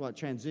place. That's what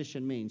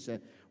transition means.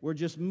 That we're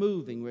just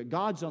moving.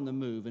 God's on the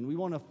move, and we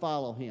want to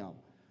follow Him.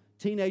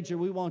 Teenager,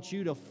 we want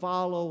you to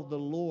follow the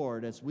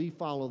Lord as we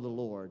follow the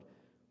Lord.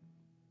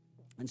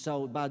 And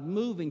so by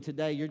moving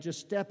today, you're just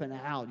stepping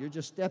out. You're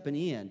just stepping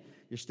in.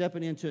 You're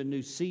stepping into a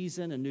new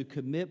season, a new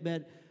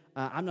commitment.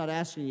 I'm not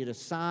asking you to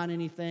sign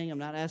anything. I'm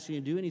not asking you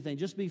to do anything.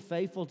 Just be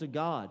faithful to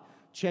God.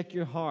 Check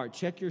your heart.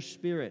 Check your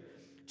spirit.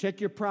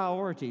 Check your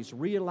priorities.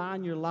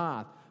 Realign your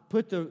life.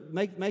 Make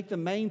the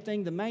main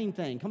thing the main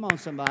thing. Come on,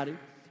 somebody.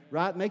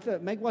 Right?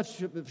 Make what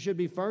should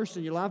be first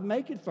in your life.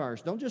 Make it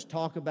first. Don't just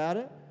talk about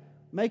it.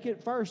 Make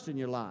it first in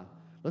your life.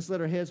 Let's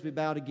let our heads be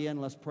bowed again.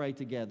 Let's pray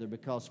together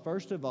because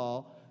first of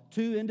all,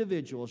 two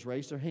individuals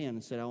raised their hand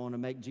and said, I want to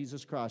make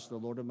Jesus Christ the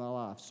Lord of my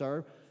life.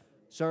 Sir,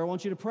 I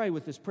want you to pray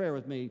with this prayer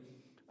with me.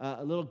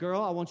 Little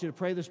girl, I want you to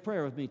pray this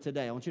prayer with me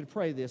today. I want you to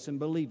pray this and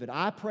believe it.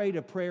 I prayed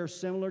a prayer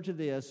similar to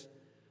this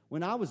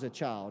when I was a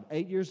child,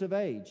 8 years of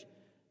age.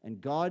 And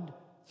God,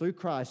 through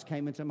Christ,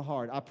 came into my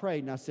heart. I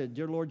prayed and I said,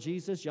 Dear Lord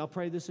Jesus, y'all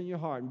pray this in your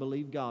heart and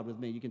believe God with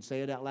me. You can say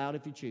it out loud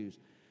if you choose.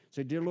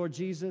 So, Dear Lord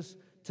Jesus,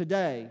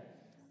 today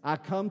I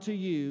come to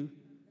you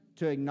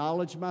to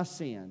acknowledge my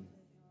sin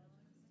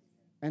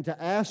and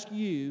to ask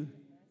you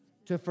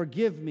to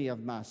forgive me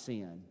of my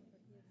sin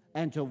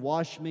and to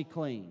wash me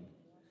clean.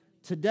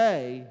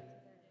 Today,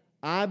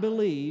 I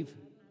believe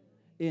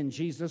in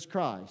Jesus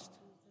Christ.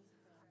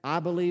 I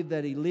believe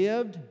that He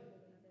lived,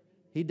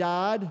 He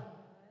died,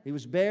 He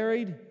was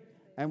buried,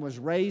 and was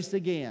raised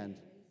again.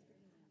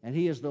 And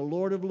He is the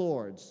Lord of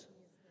Lords.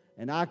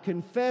 And I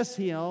confess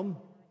Him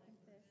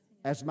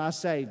as my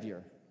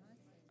Savior.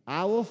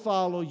 I will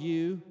follow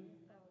you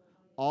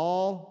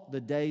all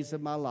the days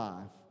of my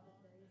life.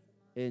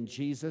 In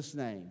Jesus'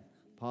 name.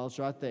 Paul's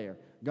right there.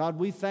 God,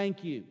 we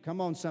thank you.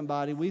 Come on,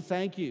 somebody. We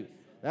thank you.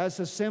 That's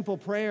a simple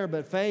prayer,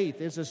 but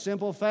faith. It's a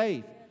simple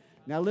faith.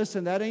 Now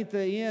listen, that ain't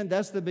the end.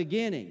 That's the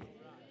beginning.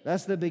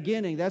 That's the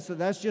beginning.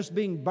 That's just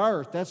being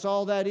birthed. That's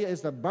all that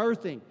is, the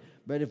birthing.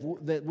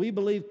 But that we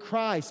believe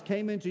Christ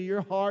came into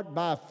your heart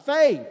by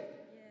faith,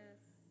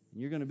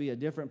 you're going to be a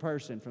different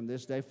person from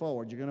this day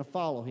forward. You're going to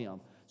follow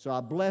Him. So I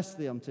bless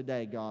them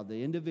today, God,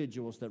 the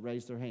individuals that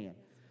raised their hand.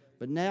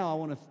 But now I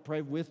want to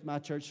pray with my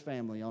church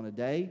family on a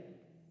day.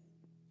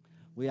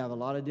 We have a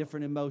lot of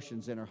different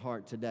emotions in our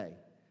heart today.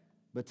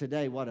 But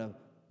today, what a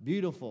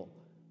beautiful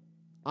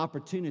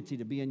opportunity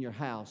to be in your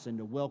house and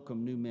to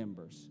welcome new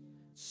members.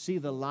 See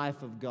the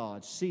life of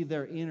God. See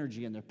their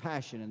energy and their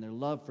passion and their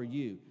love for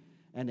you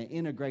and to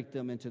integrate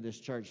them into this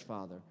church,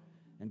 Father.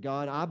 And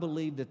God, I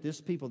believe that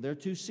this people, they're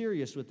too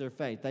serious with their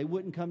faith. They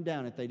wouldn't come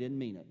down if they didn't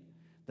mean it.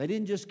 They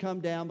didn't just come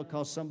down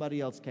because somebody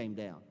else came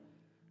down.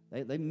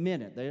 They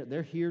meant it.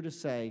 They're here to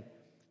say,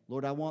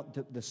 Lord, I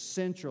want the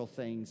central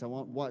things. I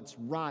want what's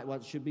right,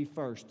 what should be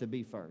first, to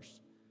be first.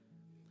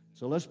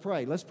 So let's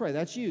pray. Let's pray.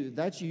 That's you.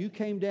 That's you. You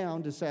came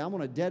down to say, I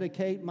want to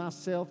dedicate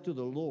myself to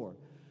the Lord.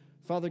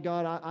 Father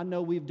God, I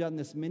know we've done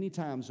this many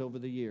times over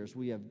the years.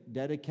 We have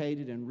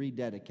dedicated and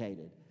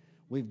rededicated.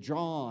 We've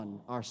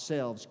drawn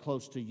ourselves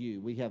close to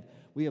you. We have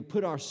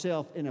put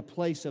ourselves in a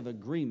place of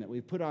agreement.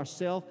 We've put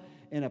ourselves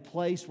in a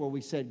place where we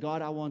said,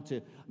 God, I want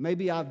to,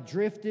 maybe I've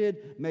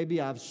drifted,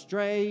 maybe I've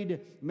strayed,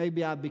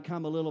 maybe I've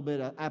become a little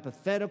bit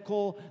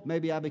apathetical,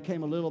 maybe I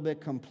became a little bit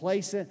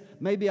complacent,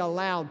 maybe I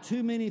allowed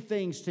too many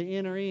things to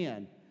enter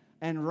in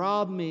and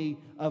rob me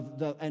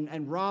of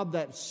and rob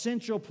that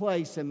central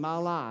place in my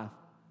life.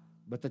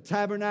 But the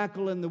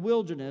tabernacle in the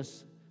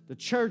wilderness, the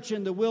church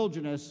in the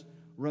wilderness,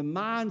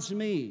 reminds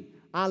me,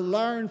 I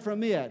learn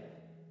from it,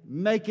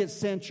 make it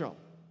central.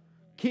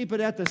 Keep it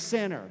at the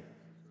center.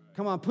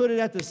 Come on, put it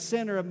at the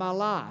center of my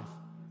life.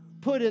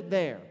 Put it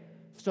there.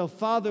 So,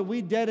 Father,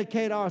 we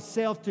dedicate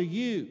ourselves to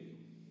you.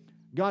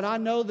 God, I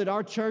know that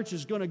our church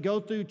is going to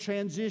go through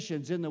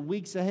transitions in the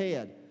weeks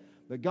ahead.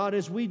 But, God,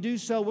 as we do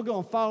so, we're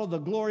going to follow the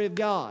glory of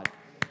God.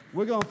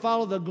 We're going to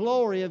follow the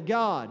glory of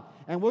God.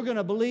 And we're going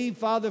to believe,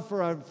 Father,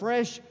 for a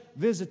fresh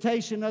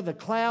visitation of the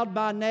cloud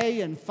by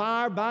day and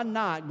fire by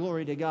night,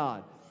 glory to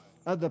God,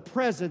 of the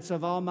presence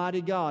of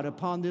Almighty God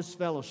upon this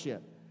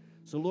fellowship.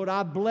 So, Lord,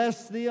 I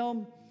bless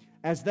them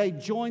as they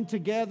join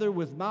together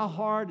with my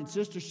heart and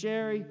Sister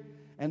Sherry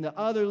and the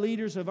other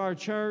leaders of our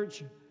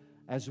church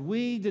as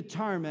we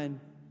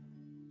determine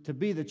to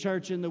be the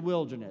church in the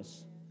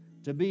wilderness,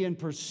 to be in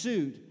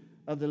pursuit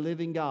of the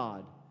living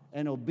God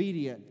and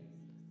obedient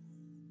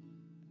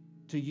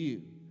to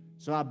you.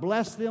 So I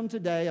bless them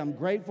today. I'm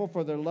grateful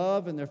for their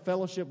love and their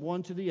fellowship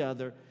one to the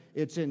other.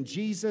 It's in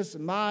Jesus'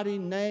 mighty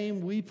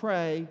name we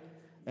pray.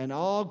 And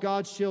all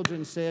God's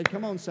children said,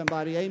 come on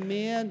somebody,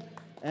 amen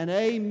and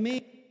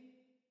amen.